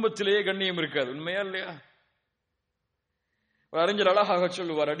 குடும்பத்திலேயே கண்ணியம் இருக்காது. உண்மையா இல்லையா? ஒரு அறிஞர் அழகாக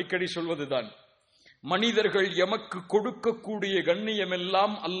சொல்லுவார், அடிக்கடி சொல்வதுதான், மனிதர்கள் எமக்கு கொடுக்கக்கூடிய கண்ணியம்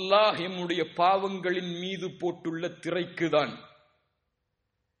எல்லாம் அல்லாஹ் எம்முடைய பாவங்களின் மீது போட்டுள்ள திரைக்குதான்.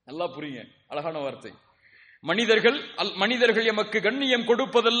 நல்லா புரியுங்க, அழகான வார்த்தை. மனிதர்கள் எமக்கு கண்ணியம்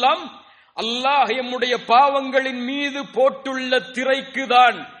கொடுப்பதெல்லாம் அல்லாஹ் எம்முடைய பாவங்களின் மீது போட்டுள்ள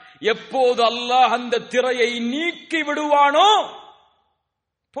திரைக்குதான். எப்போது அல்லாஹ் அந்த திரையை நீக்கி விடுவானோ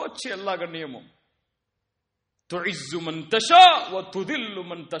போச்சு எல்லா கண்ணியமும். துஇஸ்ஸு மன் தஷா வ துதில்லு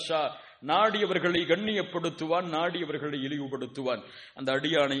மன் தஷா. நாடியவர்களை கண்ணியப்படுத்துவான், நாடியவர்களை இழிவுபடுத்துவான். அந்த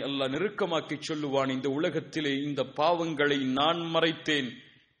அடியானை அல்லாஹ் நெருக்கமாக்கி சொல்லுவான், இந்த உலகத்திலே இந்த பாவங்களை நான் மறைத்தேன்,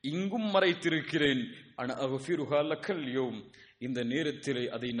 இங்கும் மறைத்திருக்கிறேன். அன அக்ஃபிருஹா லகல் யௌம். இந்த நேரத்திலே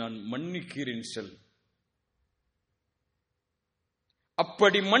அதை நான் மன்னிக்கிறேன் செல்.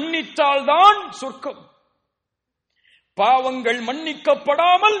 அப்படி மன்னித்தால்தான் சொர்க்கம். பாவங்கள்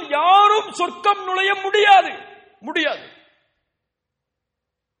மன்னிக்கப்படாமல் யாரும் சொர்க்கம் நுழைய முடியாது.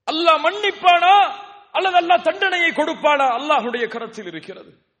 அல்லாஹ் மன்னிப்பானா அல்லது அல்லாஹ் தண்டனையை கொடுப்பானா? அல்லாஹ்வுடைய கரத்தில்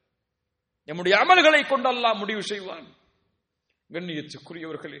இருக்கிறது. நம்முடைய அமல்களை கொண்டு அல்லாஹ் முடிவு செய்வான்.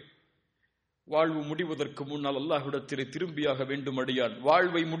 கண்ணியத்துக்குரியவர்களே, வாழ்வு முடிவதற்கு முன்னால் அல்லாஹ்விடத்திலே திரும்பியாக வேண்டும் அடியான்.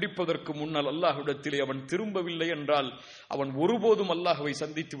 வாழ்வை முடிப்பதற்கு முன்னால் அல்லாஹ்விடத்திலே அவன் திரும்பவில்லை என்றால் அவன் ஒருபோதும் அல்லாஹ்வை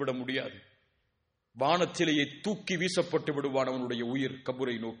சந்தித்து விட முடியாது. வானத்திலேயே தூக்கி வீசப்பட்டு விடுவான் அவனுடைய உயிர்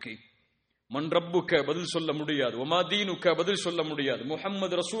கபரை நோக்கி. மன் ரப்புக்க பதில் சொல்ல முடியாது, வமா தீனுக்க பதில் சொல்ல முடியாது,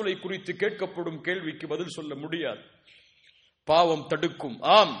 முஹம்மது ரசூலை குறித்து கேட்கப்படும் கேள்விக்கு பதில் சொல்ல முடியாது. பாவம் தடுக்கும்.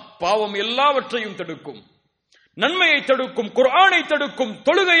 ஆம், பாவம் எல்லாவற்றையும் தடுக்கும். நன்மையை தடுக்கும், குர்ஆனை தடுக்கும்,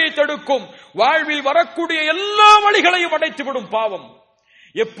 தொழுகையை தடுக்கும், வாழ்வில் வரக்கூடிய எல்லா வழிகளையும் அடைத்துவிடும் பாவம்.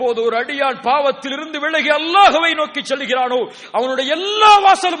 எப்போது ஒரு அடியான் பாவத்தில் இருந்து விலகி அல்லாஹ்வை நோக்கி செல்கிறானோ அவனுடைய எல்லா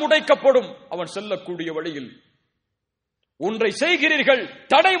வாசலும் உடைக்கப்படும். அவன் செல்லக்கூடிய வழியில் ஒன்றை செய்கிறீர்கள்,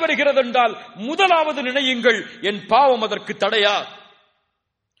 தடை வருகிறது என்றால் முதலாவது நினையுங்கள், என் பாவம் அதற்கு தடையா?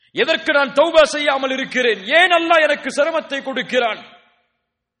 எதற்கு நான் தௌபா செய்யாமல் இருக்கிறேன்? ஏன் அல்லாஹ் எனக்கு சிரமத்தை கொடுக்கிறான்?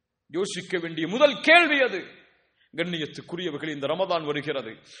 யோசிக்க வேண்டிய முதல் கேள்வி அது. கண்ணியத்துக்குரியவர்கள், இந்த ரமதான்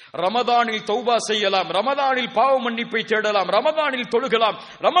வருகிறது. ரமதானில் தௌபா செய்யலாம், ரமதானில் பாவ மன்னிப்பை தேடலாம், ரமதானில் தொழுகலாம்,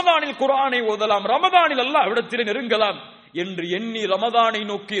 ரமதானில் குர்ஆனை ஓதலாம், ரமதானில் அல்லாஹ்விடத்திலே நெருங்கலாம் என்று எண்ணி ரமதானை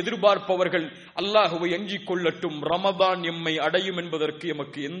நோக்கி எதிர்பார்ப்பவர்கள் அல்லாஹ்வை அஞ்சிக் கொள்ளட்டும். ரமதான் எம்மை அடையும் என்பதற்கு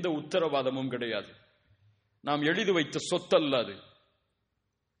எமக்கு எந்த உத்தரவாதமும் கிடையாது. நாம் எழுதி வைத்த சொத்தல்லாது.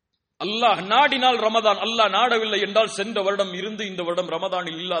 அல்லாஹ் நாடினால் ரமதான், அல்லாஹ் நாடவில்லை என்றால் சென்ற வருடம் இருந்து இந்த வருடம்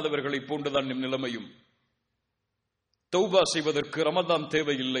ரமதானில் இல்லாதவர்களை போன்றுதான் நம் நிலைமையும். தௌபா செய்வதற்கு ரமதான்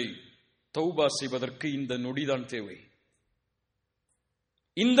தேவையில்லை, தௌபா செய்வதற்கு இந்த நொடிதான் தேவை.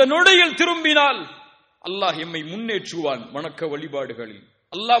 இந்த நொடியில் திரும்பினால் அல்லாஹ் எம்மை முன்னேற்றுவான். வணக்க வழிபாடுகளில்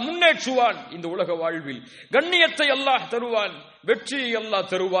அல்லாஹ் முன்னேற்றுவான். இந்த உலக வாழ்வில் கண்ணியத்தை அல்லாஹ் தருவான், வெற்றியை அல்லாஹ்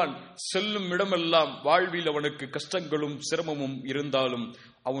தருவான். செல்லும் இடமெல்லாம் வாழ்வில் அவனுக்கு கஷ்டங்களும் சிரமமும் இருந்தாலும்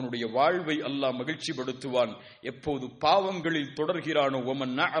அவனுடைய வாழ்வை அல்லாஹ் மகிழ்ச்சி படுத்துவான். எப்போது பாவங்களில் தொடர்கிறானோ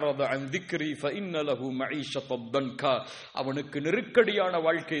வமன் நஅரத அன் திக்ரி ஃபஇன்ன லஹு மஈஷத்தன் தன்கா, அவனுக்கு நெருக்கடியான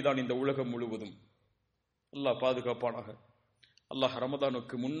வாழ்க்கை தான் இந்த உலகம் முழுவதும். அல்லாஹ் பாதுகாப்பானாக. அல்லாஹ்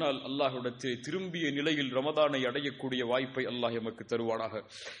ரமதானுக்கு முன்னால் அல்லாஹ்விடத்தில் திரும்பிய நிலையில் ரமதானை அடையக்கூடிய வாய்ப்பை அல்லாஹ் எமக்கு தருவானாக.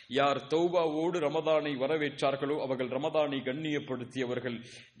 யார் தௌபாவோடு ரமதானை வரவேற்றார்களோ அவர்கள் ரமதானை கண்ணியப்படுத்தியவர்கள்.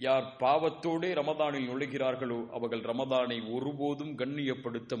 யார் பாவத்தோடே ரமதானில் நுழைகிறார்களோ அவர்கள் ரமதானை ஒருபோதும்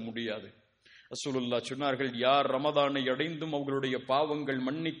கண்ணியப்படுத்த முடியாது. ரசூலுல்லாஹ் சொன்னார்கள், யார் ரமதானை அடைந்தும் அவர்களுடைய பாவங்கள்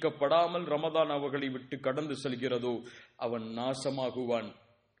மன்னிக்கப்படாமல் ரமதான் அவர்களை விட்டு கடந்து செல்கிறதோ அவன் நாசமாகுவான்.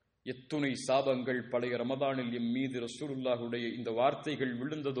 எத்துணை சாபங்கள் பழைய ரமதானில் எம் மீது ரசூலுல்லாஹுடைய இந்த வார்த்தைகள்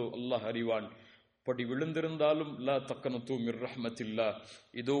விழுந்ததோ அல்லாஹ் அறிவான். படி விழுந்திருந்தாலும் லா தக்னது மிர் ரஹ்மத்தில்லாஹ்,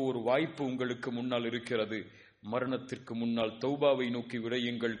 இதோ ஒரு வாய்ப்பு உங்களுக்கு முன்னால் இருக்கிறது. மரணத்திற்கு முன்னால் தௌபாவை நோக்கி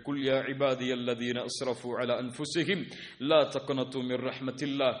விரையுங்கள். குல் யா இபாதியல்லதீன அஸ்ரஃபு அலா அன்ஃபுஸிஹிம் லா தக்னது மிர்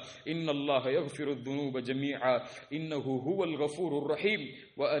ரஹ்மத்தில்லாஹ் இன்னல்லாஹ யக்ஃபிரு ذுனூப ஜமீஆ இன்னஹு ஹுவல் கஃபூருர் ரஹீம்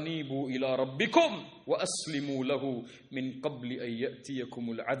வ அனீபு இலா ரப்பிக்கும் வ அஸ்லிமு லஹு மின் கப்லி அன்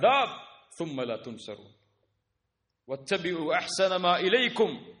யஅதியகுமுல் அஸாப் ثم لا تنصرون واتبعوا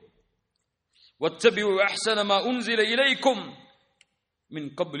أحسن ما أنزل إليكم من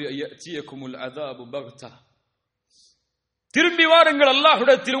قبل أن يأتيكم العذاب بغتة. திரும்பி வாருங்கள்,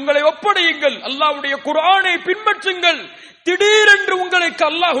 அல்லாஹ்விடத்தில் உங்களை ஒப்படையுங்கள், அல்லாஹ்வுடைய குர்ஆனை பின்பற்றுங்கள். திடீரென்று உங்களுக்கு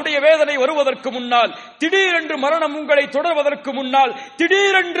அல்லாஹ்வுடைய வேதனை வருவதற்கு முன்னால், திடீரென்று மரணம் உங்களை தொடர்வதற்கு முன்னால்,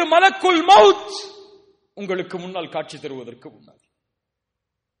 திடீரென்று மலக்குல் மௌத் உங்களுக்கு முன்னால் காட்சி தருவதற்கு முன்னால்.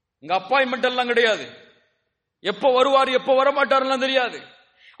 இங்க அப்பாயின்மெண்ட் எல்லாம் கிடையாது. எப்போ வருவார் எப்போ வரமாட்டார்லாம் தெரியாது.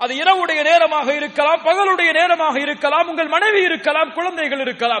 அது இரவுடைய நேரமாக இருக்கலாம், பகலுடைய நேரமாக இருக்கலாம், உங்கள் மனைவி இருக்கலாம், குழந்தைகள்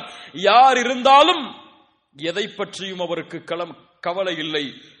இருக்கலாம். யார் இருந்தாலும் எதை பற்றியும் அவருக்கு கவலை இல்லை.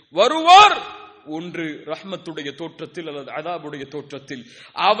 வருவார், ஒன்று ரஹ்மத்துடைய தோற்றத்தில் அல்லது அதாபுடைய தோற்றத்தில்.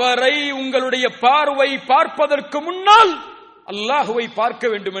 அவரை உங்களுடைய பார்வை பார்ப்பதற்கு முன்னால் அல்லாஹுவை பார்க்க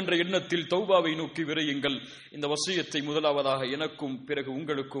வேண்டும் என்ற எண்ணத்தில் தௌபாவை நோக்கி விரையுங்கள். இந்த வசியத்தை முதலாவதாக எனக்கும் பிறகு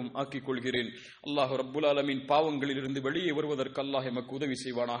உங்களுக்கும் ஆக்கிக் கொள்கிறேன். அல்லாஹ் ரப்புல் ஆலமீன் பாவங்களில் இருந்து வெளியே வருவதற்கு அல்லாஹ் எமக்கு உதவி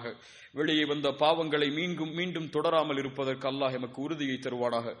செய்வானாக. வெளியே வந்த பாவங்களை மீண்டும் தொடராமல் இருப்பதற்கு அல்லாஹ் எமக்கு உறுதியை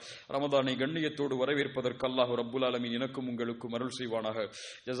தருவானாக. ரமதானை கண்ணியத்தோடு வரவேற்பதற்கு அல்லாஹ் ரப்புல் ஆலமீன் எனக்கும் உங்களுக்கும் அருள் செய்வானாக.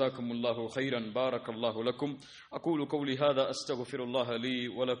 ஜஸாக்குமுல்லாஹு கைரன். பாரக்கல்லாஹு லக்கும். அகூலு கௌலி ஹாதா அஸ்தக்ஃபிருல்லாஹ லீ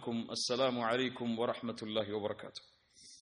வ லக்கும். அஸ்ஸலாமு அலைக்கும் வ ரஹ்மத்துல்லாஹி வ பரகாத்துஹு.